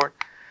so forth.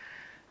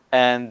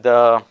 And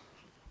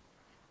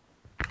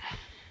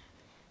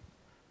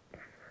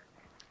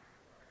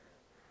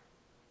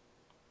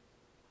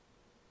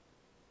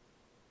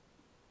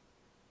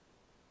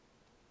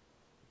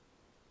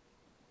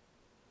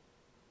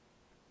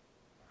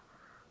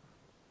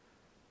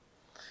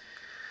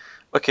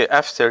okay,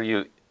 after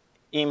you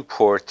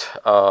import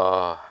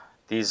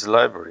these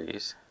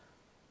libraries,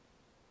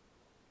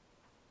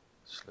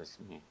 so let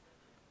me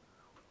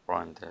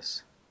run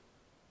this.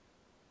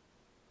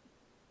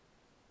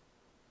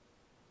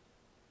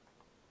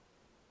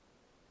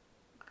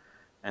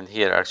 And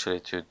here, actually,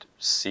 to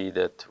see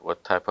that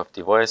what type of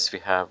device we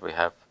have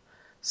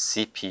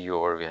CPU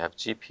or we have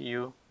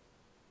GPU.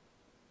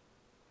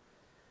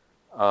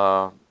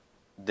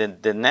 Then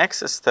the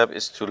next step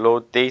is to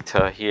load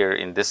data. Here,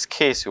 in this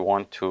case, we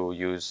want to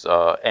use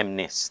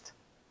MNIST.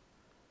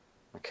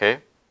 Okay.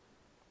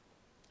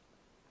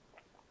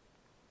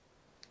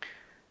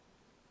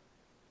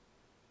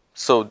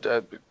 So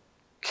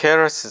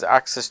Keras has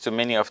access to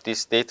many of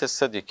these data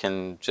sets. You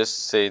can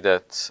just say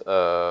that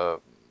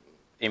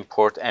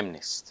import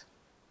MNIST,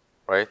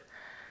 right?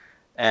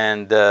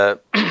 And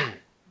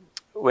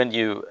when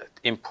you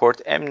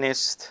import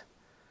MNIST,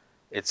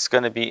 it's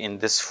going to be in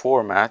this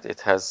format.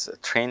 It has a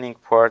training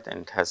part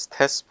and it has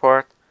test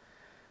part.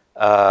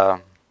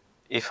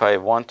 If I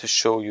want to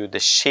show you the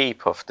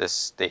shape of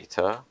this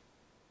data,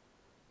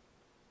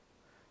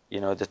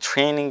 the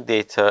training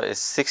data is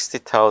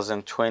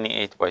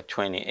 60,028 by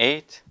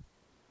 28.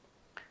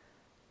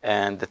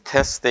 And the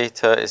test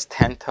data is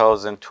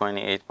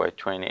 10,028 by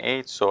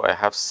 28. So I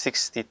have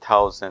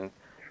 60,000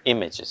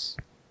 images.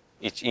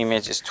 Each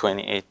image is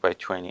 28 by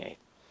 28.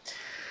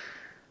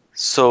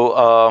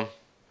 So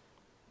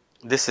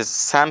this is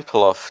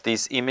sample of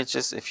these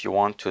images if you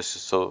want to.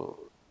 So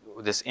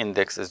this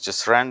index is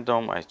just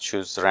random. I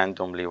choose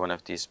randomly one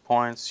of these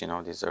points. You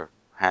know, these are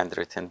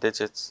handwritten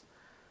digits,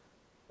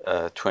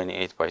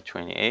 28 by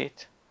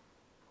 28.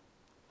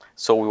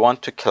 So we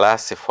want to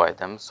classify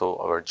them. So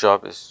our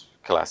job is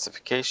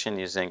classification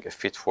using a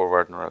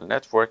feed-forward neural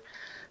network.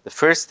 The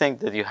first thing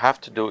that you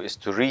have to do is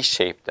to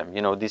reshape them.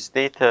 You know, this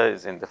data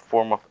is in the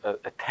form of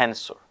a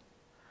tensor.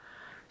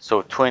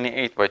 So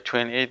 28 by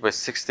 28 by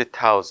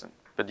 60,000.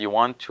 But you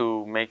want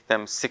to make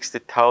them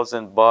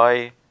 60,000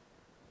 by,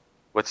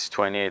 what's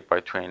 28 by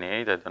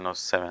 28? I don't know,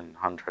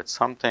 700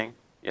 something.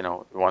 You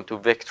know, we want to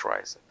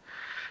vectorize it.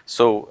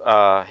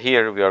 So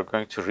here we are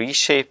going to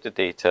reshape the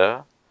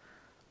data.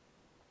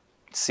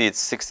 See, it's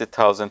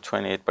 60,000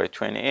 28 by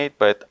 28,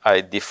 but I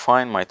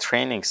define my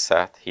training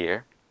set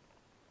here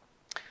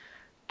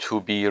to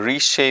be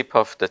reshape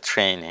of the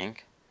training,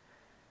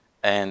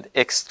 and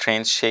x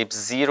train shape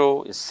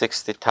 0 is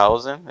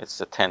 60,000. It's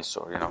a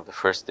tensor, you know, the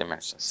first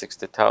dimension,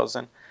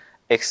 60,000.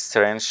 X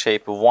train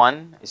shape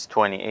 1 is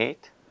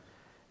 28,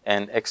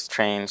 and x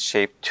train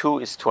shape 2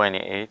 is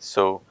 28.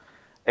 So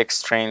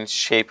x train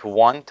shape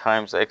 1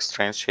 times x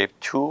train shape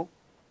 2,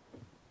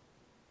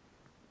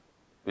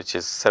 which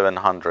is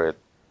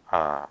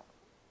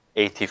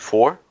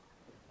 784.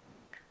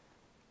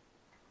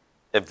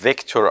 A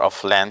vector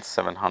of length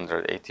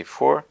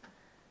 784,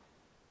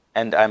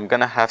 and I'm going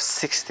to have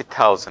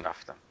 60,000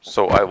 of them.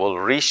 So I will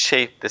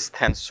reshape this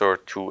tensor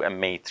to a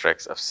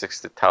matrix of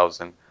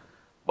 60,000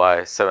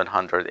 by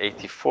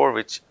 784,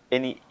 which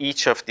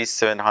each of these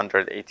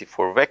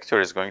 784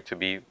 vectors is going to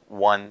be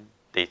one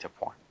data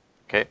point.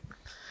 Okay.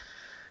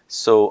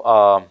 So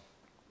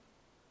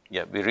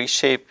yeah, we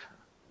reshape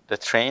the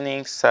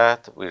training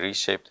set, we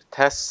reshape the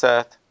test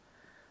set,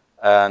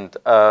 and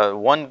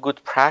one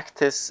good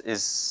practice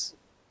is,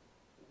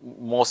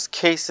 most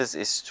cases,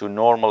 is to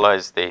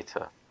normalize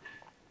data.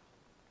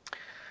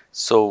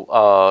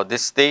 So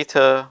this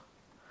data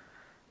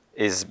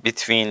is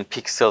between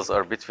pixels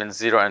are between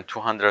 0 and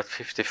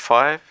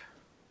 255.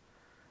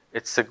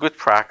 It's a good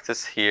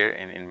practice here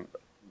in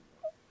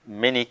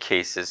many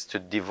cases to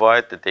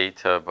divide the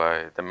data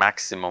by the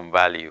maximum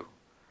value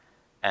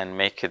and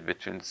make it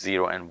between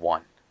 0 and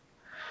 1.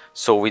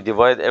 So we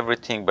divide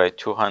everything by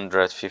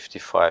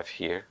 255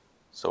 here.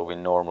 So we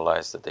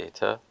normalize the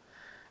data.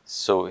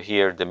 So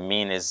here the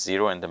mean is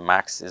 0 and the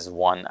max is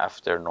 1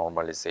 after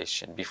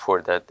normalization.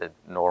 Before that, the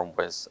norm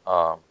was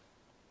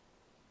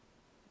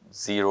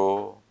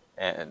 0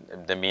 and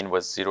the mean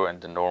was 0 and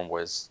the norm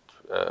was,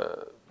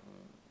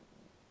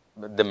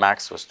 the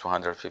max was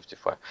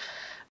 255.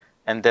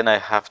 And then I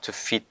have to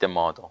feed the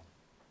model,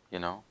 you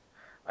know.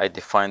 I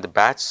define the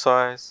batch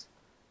size,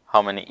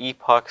 how many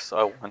epochs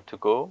I want to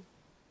go,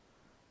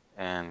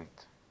 and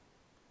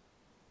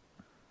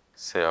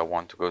say I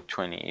want to go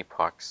 20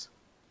 epochs.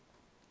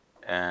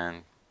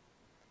 And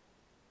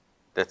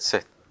that's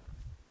it,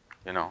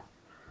 you know.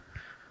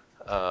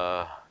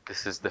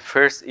 This is the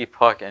first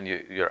epoch, and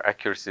your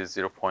accuracy is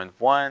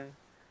 0.1,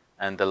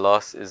 and the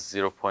loss is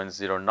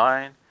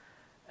 0.09.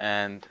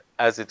 And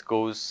as it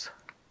goes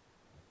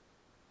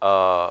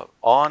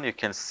on, you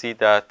can see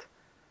that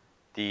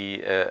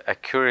the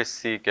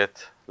accuracy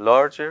gets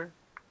larger,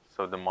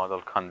 so the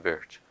model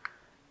converge,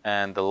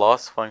 and the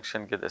loss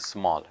function gets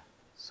smaller.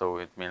 So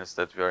it means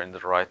that we are in the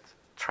right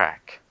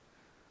track.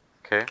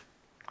 Okay.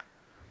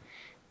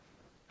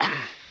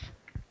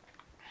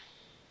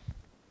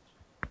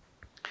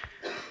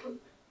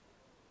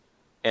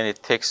 And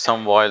it takes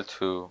some while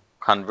to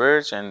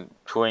converge, and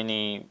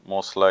 20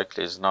 most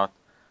likely is not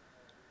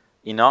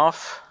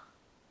enough.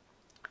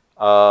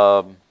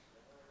 But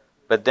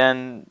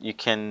then you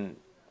can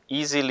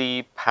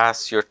easily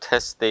pass your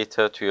test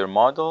data to your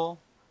model,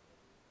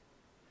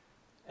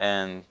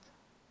 and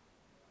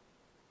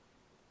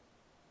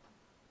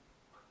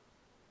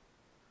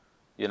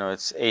you know,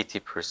 it's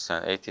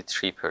 80%,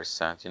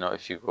 83%. You know,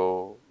 if you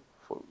go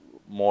for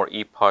more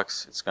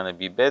epochs, it's going to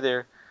be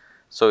better.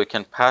 So you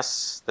can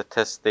pass the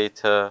test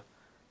data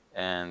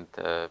and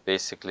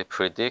basically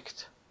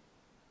predict.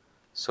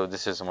 So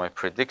this is my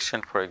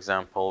prediction, for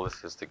example.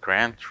 This is the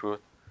grand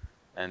truth,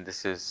 and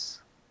this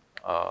is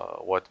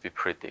what we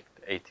predict.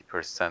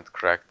 80%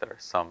 correct.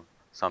 There's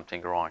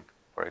something wrong.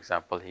 For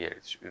example, here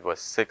it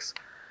was 6,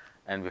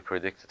 and we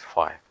predicted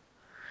 5.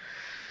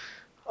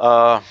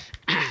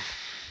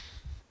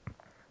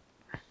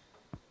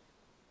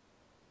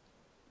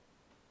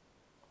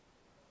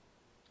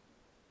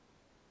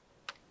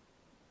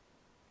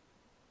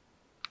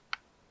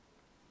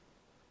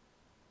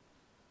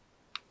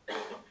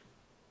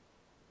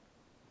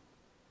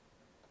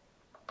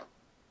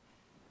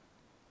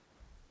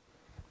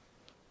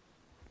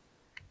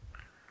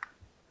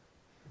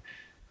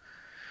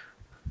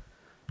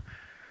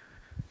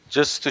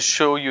 Just to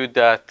show you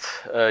that,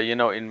 you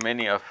know, in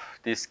many of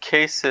these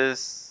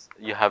cases,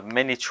 you have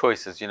many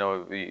choices. You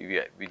know,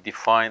 we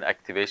define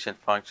activation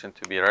function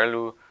to be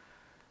ReLU.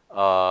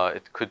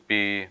 It could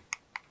be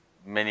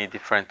many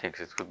different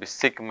things. It could be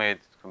sigma, it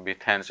can be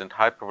tangent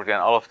hyperbolic,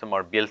 and all of them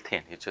are built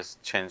in. You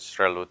just change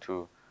ReLU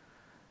to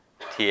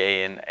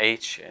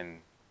TANH, and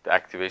the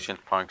activation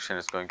function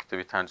is going to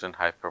be tangent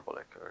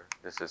hyperbolic, or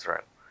this is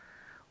ReLU,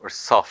 or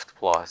soft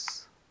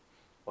plus,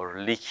 or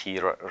leaky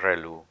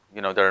ReLU.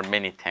 You know, there are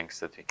many things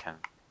that we can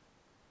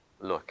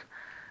look.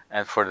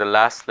 And for the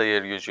last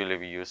layer, usually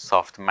we use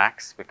soft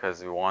max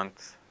because we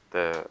want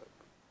the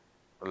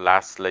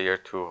last layer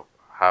to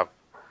have,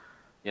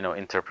 you know,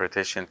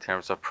 interpretation in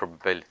terms of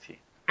probability.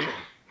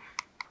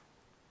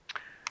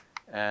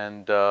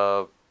 And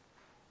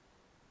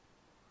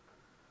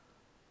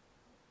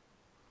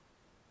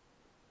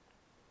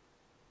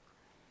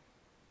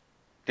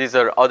these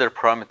are other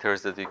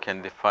parameters that you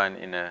can define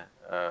in a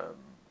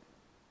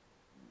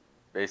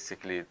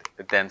basically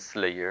a dense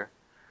layer,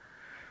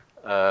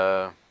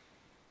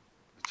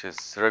 which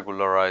is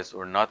regularized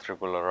or not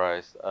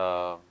regularized. We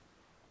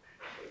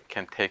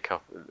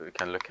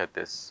can look at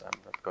this. I'm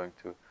not going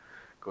to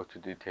go to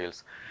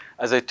details.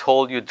 As I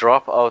told you,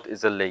 dropout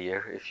is a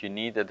layer. If you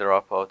need a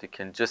dropout, you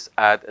can just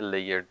add a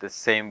layer the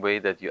same way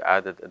that you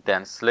added a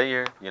dense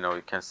layer. You know,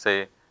 you can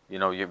say, you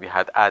know, we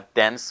had add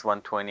dense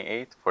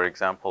 128. For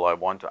example, I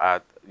want to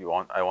add,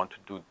 I want to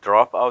do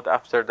dropout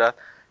after that.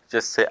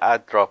 Just say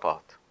add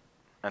dropout,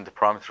 and the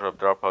parameter of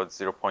dropout is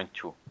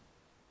 0.2.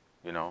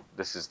 You know,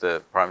 this is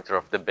the parameter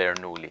of the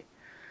Bernoulli.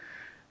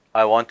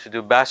 I want to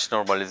do batch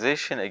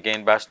normalization.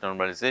 Again, batch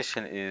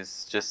normalization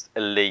is just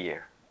a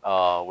layer,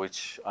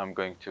 which I'm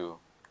going to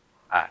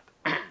add.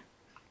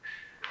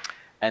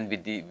 And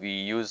we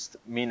used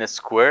mean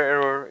square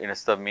error.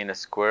 Instead of mean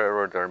square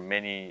error, there are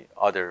many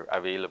other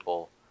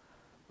available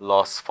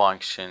loss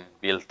function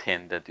built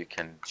in that you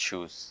can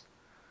choose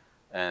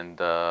and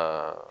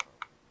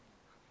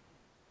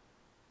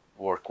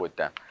work with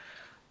them.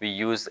 We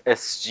use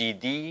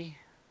SGD.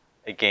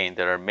 Again,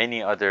 there are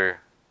many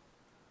other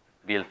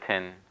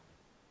built-in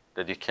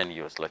that you can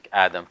use, like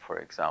Adam, for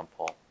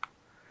example.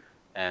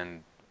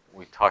 And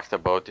we talked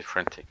about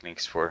different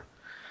techniques for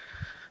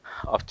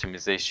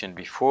optimization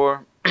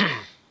before.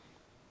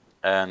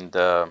 And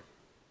let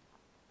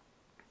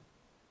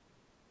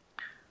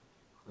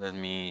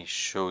me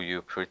show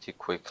you pretty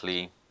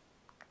quickly.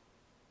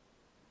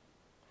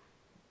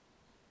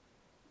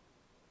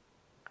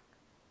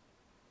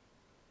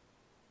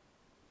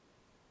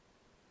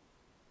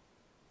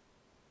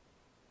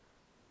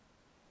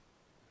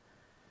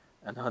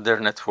 Another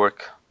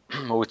network,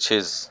 which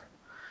is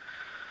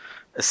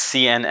a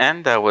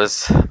CNN that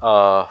was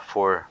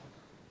for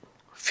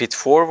feed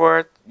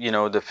forward. You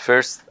know, the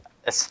first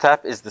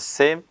step is the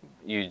same.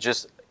 You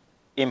just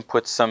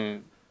input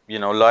some, you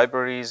know,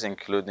 libraries,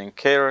 including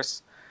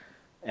Keras,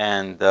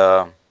 and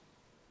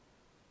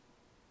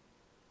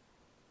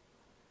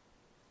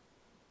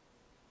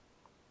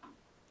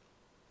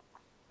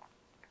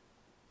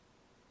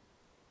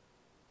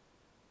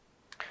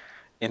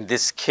in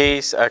this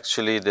case,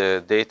 actually,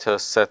 the data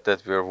set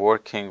that we're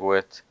working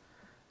with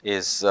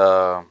is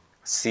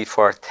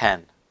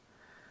CFAR10.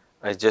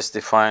 I just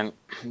define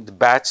the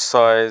batch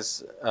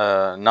size,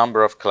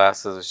 number of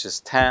classes, which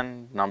is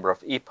 10, number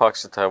of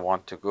epochs that I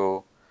want to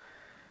go.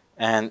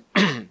 And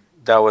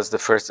that was the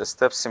first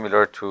step,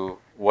 similar to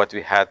what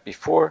we had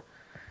before.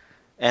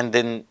 And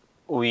then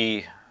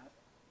we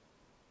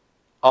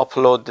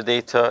upload the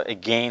data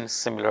again,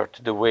 similar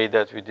to the way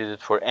that we did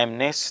it for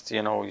MNIST.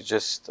 You know, we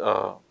just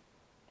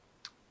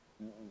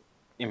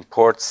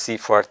import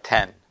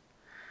CFAR10.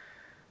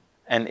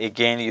 And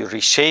again, you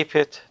reshape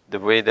it the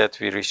way that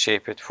we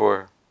reshape it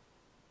for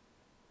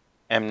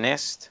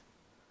MNIST.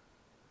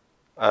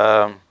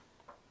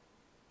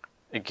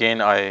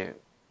 Again, I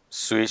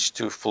switch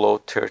to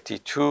float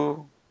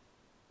 32.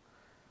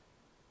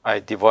 I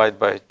divide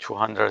by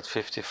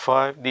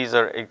 255. These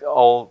are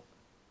all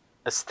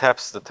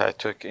steps that I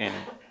took in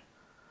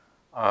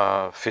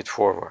feed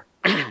forward.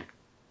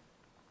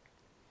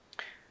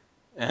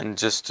 And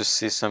just to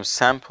see some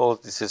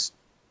samples, this is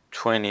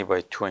 20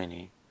 by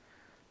 20.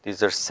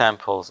 These are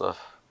samples of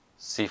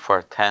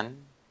CFAR10,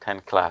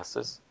 10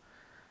 classes,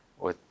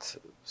 with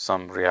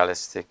some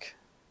realistic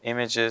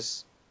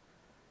images,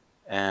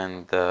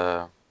 and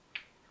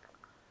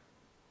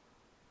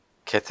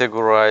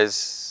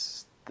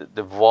categorize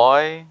the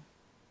Y,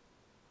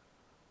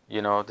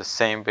 you know, the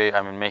same way.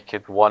 I mean, make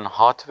it one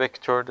hot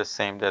vector, the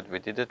same that we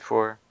did it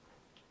for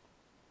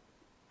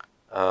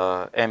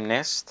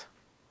MNIST.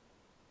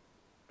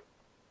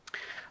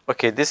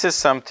 Okay, this is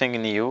something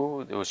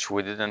new, which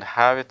we didn't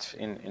have it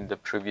in the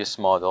previous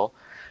model.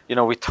 You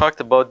know, we talked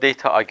about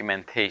data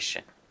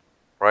augmentation,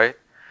 right?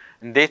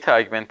 In data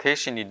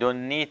augmentation, you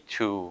don't need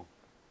to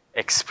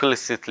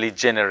explicitly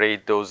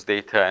generate those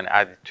data and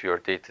add it to your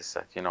data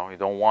set. You know, you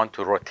don't want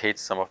to rotate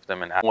some of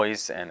them and add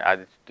noise and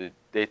add it to the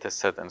data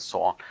set and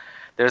so on.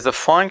 There's a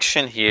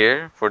function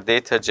here for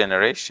data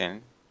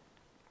generation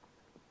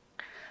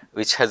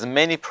which has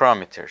many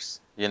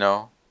parameters, you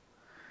know,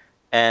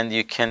 and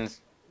you can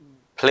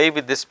play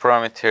with these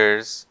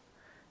parameters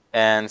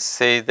and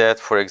say that,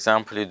 for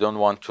example, you don't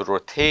want to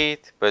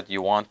rotate, but you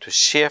want to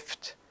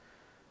shift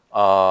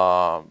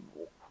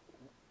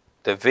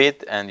the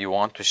width and you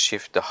want to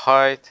shift the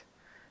height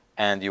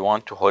and you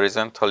want to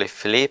horizontally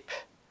flip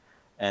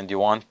and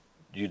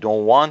you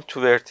don't want to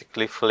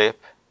vertically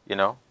flip, you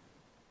know.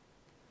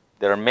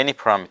 There are many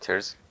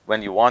parameters.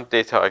 When you want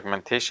data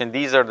augmentation,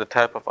 these are the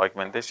type of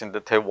augmentation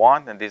that I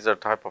want, and these are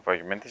type of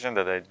augmentation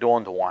that I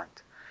don't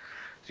want.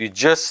 So you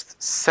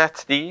just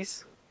set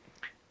these,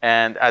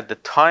 and at the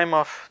time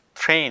of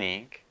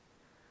training,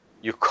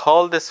 you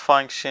call this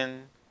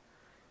function,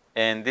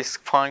 and this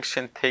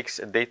function takes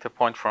a data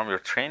point from your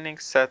training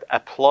set,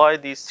 apply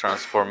these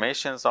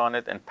transformations on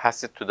it, and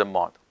pass it to the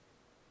model.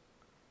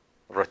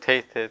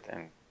 Rotate it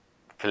and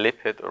flip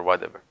it or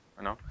whatever,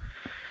 you know.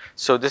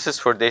 So this is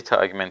for data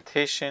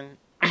augmentation.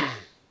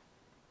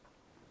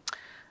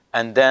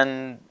 And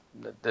then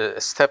the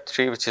step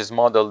 3, which is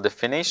model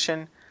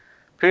definition,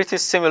 pretty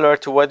similar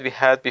to what we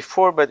had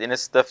before, but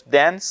instead of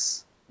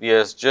dense, we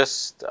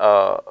just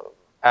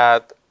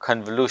add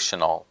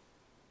convolutional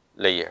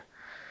layer.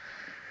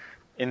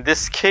 In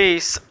this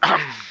case,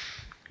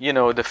 you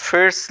know, the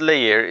first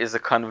layer is a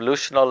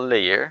convolutional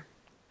layer,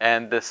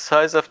 and the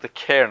size of the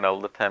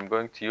kernel that I'm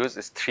going to use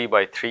is 3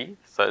 by 3.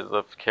 The size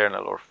of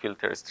kernel or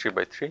filter is 3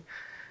 by 3.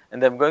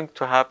 And I'm going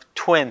to have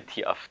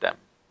 20 of them.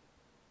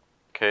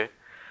 Okay?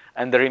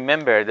 And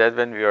remember that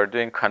when we are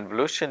doing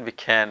convolution, we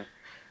can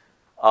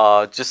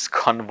just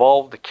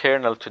convolve the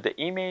kernel to the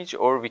image,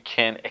 or we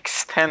can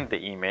extend the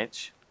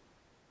image.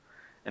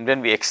 And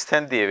when we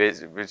extend the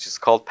image, which is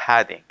called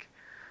padding,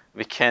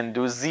 we can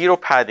do zero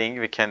padding.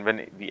 We can,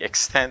 when we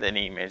extend an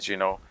image, you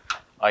know,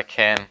 I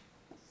can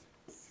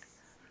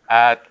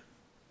add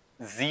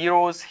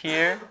zeros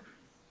here,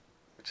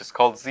 which is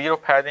called zero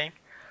padding,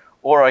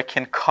 or I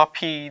can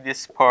copy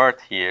this part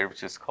here,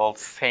 which is called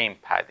same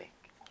padding.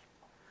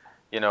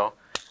 You know,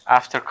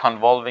 after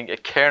convolving a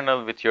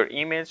kernel with your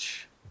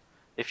image,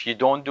 if you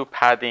don't do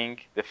padding,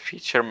 the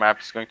feature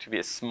map is going to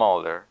be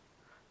smaller,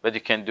 but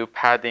you can do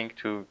padding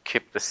to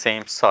keep the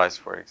same size,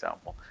 for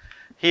example.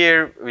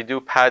 Here we do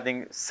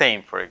padding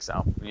same, for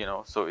example, you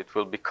know, so it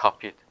will be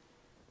copied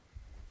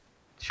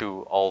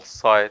to all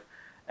sides.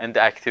 And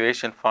the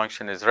activation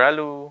function is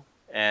ReLU,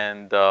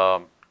 and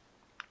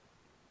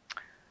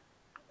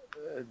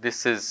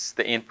this is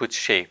the input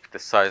shape, the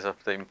size of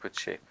the input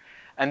shape.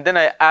 And then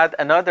I add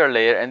another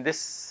layer, and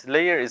this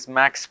layer is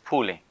max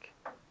pooling,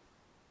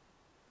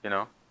 you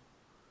know.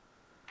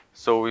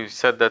 So we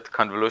said that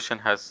convolution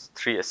has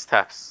 3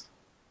 steps,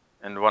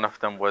 and one of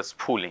them was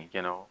pooling,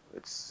 you know.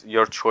 It's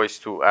your choice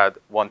to add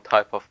one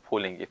type of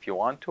pooling if you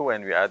want to,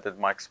 and we added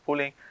max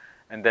pooling,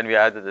 and then we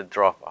added a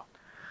dropout.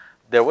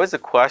 There was a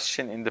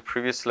question in the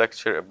previous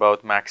lecture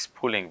about max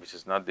pooling, which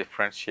is not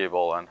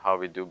differentiable, and how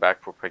we do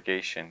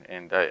backpropagation,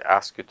 and I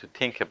asked you to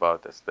think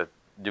about this, that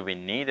do we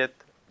need it?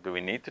 Do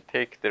we need to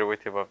take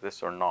derivative of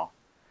this or not?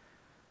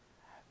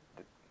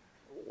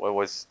 What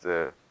was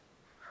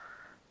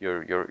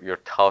your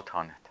thought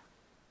on it?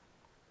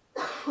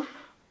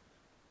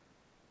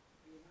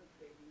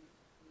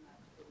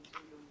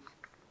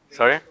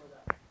 Sorry?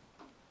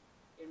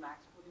 In max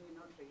pooling, you're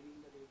not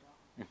training the data.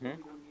 Mm-hmm.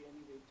 You don't need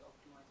any weight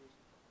optimization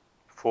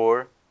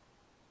For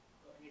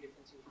any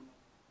differentiation.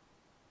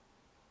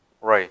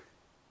 right.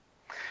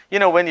 You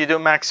know, when you do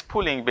max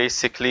pooling,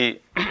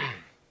 basically,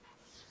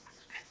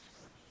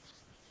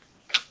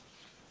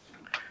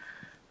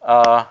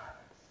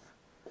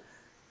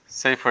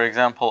 say for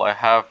example, I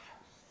have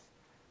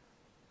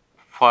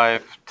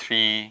 5,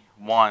 3,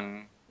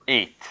 1,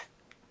 8,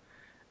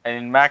 and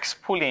in max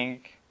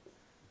pooling,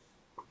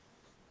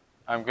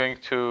 I'm going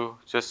to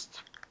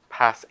just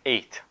pass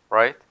 8,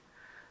 right?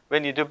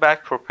 When you do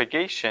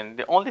backpropagation,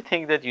 the only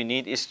thing that you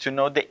need is to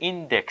know the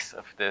index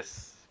of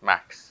this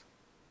max.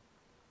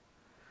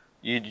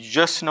 You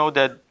just know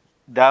that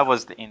that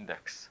was the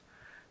index.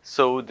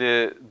 So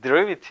the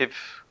derivative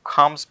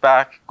comes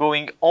back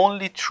going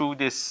only through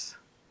this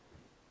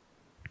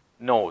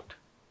node.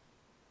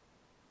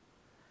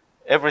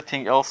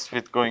 Everything else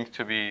is going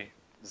to be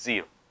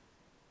 0.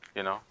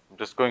 You know, I'm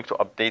just going to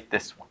update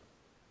this one.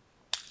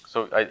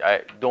 So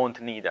I don't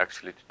need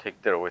actually to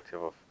take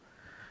derivative of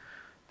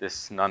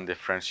this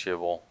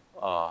non-differentiable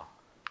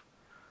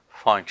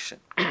function.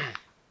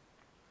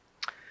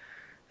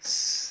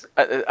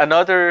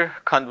 Another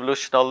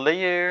convolutional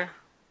layer,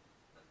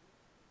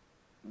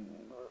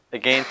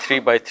 again 3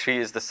 by 3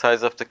 is the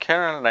size of the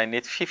kernel, and I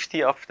need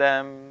 50 of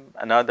them.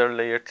 Another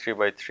layer 3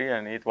 by 3,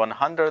 I need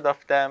 100 of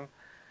them.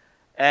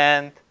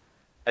 And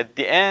at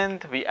the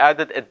end, we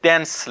added a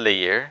dense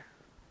layer,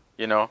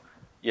 you know.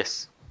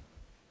 Yes?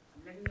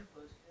 Like in the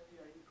first layer, you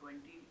added 20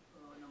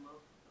 number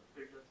of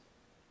filters.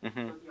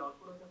 Mm-hmm. So the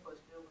output of the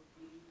first layer would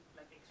be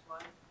like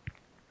XY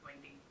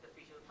 20, the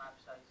feature map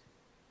size.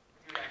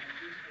 You would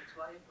increase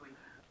XY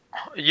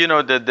 20. You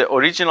know, the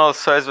original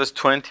size was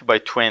 20 by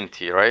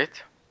 20,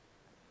 right?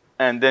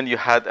 And then you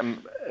had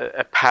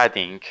a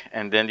padding,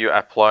 and then you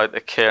applied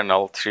a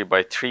kernel 3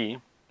 by 3.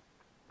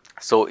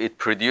 So it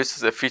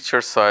produces a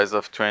feature size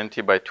of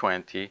 20 by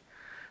 20,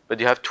 but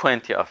you have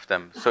 20 of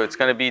them. So it's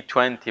going to be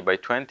 20 by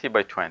 20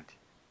 by 20.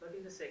 But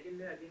in the second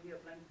layer, again, we are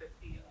applying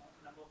 50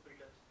 number of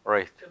filters.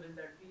 Right. So will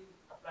that be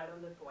applied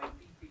on the 20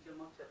 feature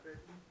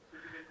separately? So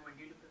if you get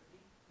 20 to 50?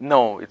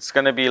 No, it's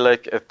going to be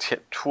like a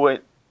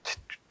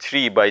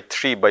 3 by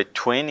 3 by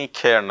 20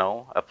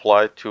 kernel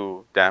applied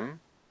to them.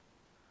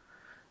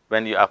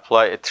 When you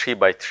apply a 3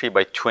 by 3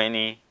 by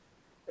 20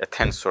 a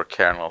tensor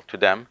kernel to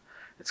them,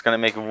 it's going to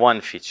make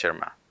one feature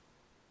map.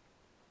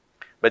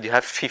 But you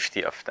have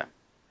 50 of them.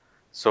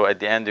 So at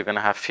the end, you're going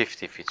to have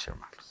 50 feature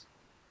maps.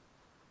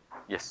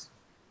 Yes?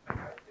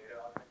 Data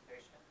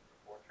augmentation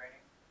before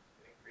training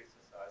to increase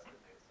the size of the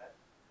data set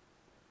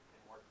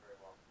didn't work very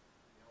well.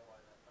 You know why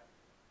that might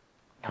be?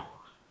 No.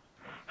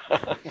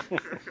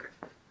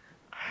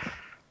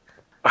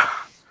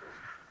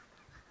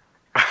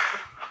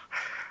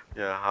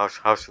 Yeah,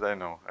 how should I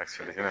know,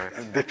 actually? You know,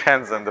 it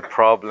depends on the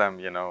problem,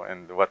 you know,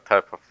 and what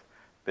type of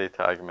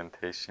data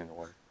augmentation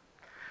work.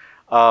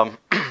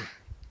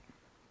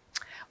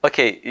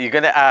 Okay, you're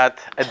going to add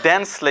a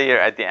dense layer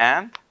at the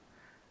end,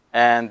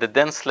 and the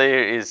dense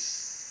layer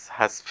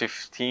has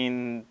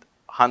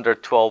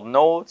 1,512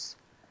 nodes,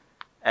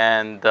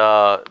 and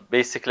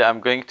basically I'm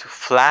going to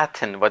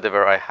flatten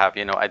whatever I have.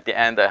 You know, at the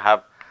end I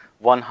have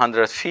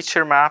 100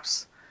 feature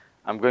maps.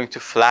 I'm going to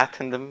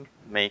flatten them,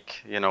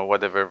 make, you know,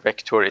 whatever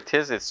vector it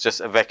is. It's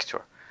just a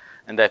vector,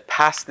 and I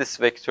pass this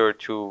vector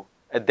to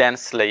a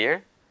dense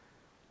layer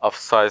of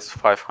size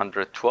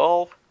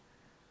 512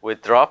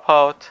 with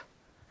dropout.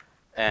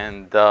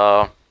 And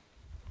that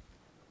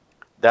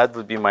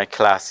would be my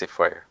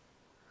classifier.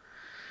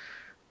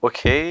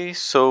 Okay,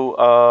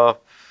 so,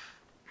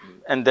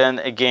 and then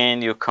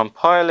again, you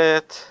compile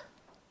it.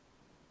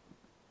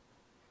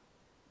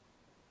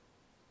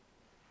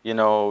 You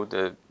know,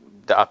 the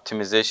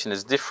optimization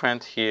is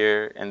different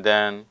here. And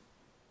then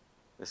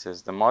this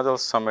is the model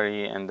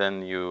summary. And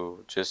then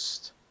you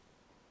just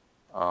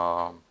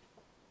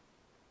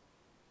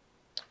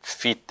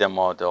feed the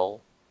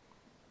model,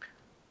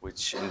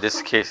 which in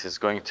this case is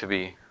going to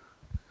be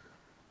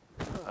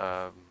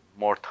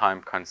more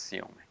time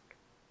consuming.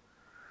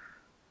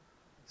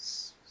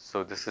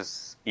 So this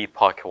is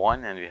epoch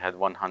 1, and we had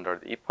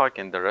 100 epoch,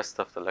 and the rest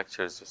of the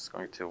lecture is just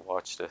going to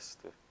watch this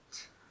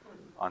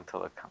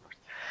until it converts.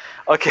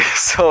 Okay,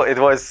 so it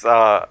was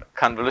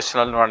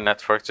convolutional neural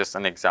network, just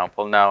an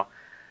example. Now,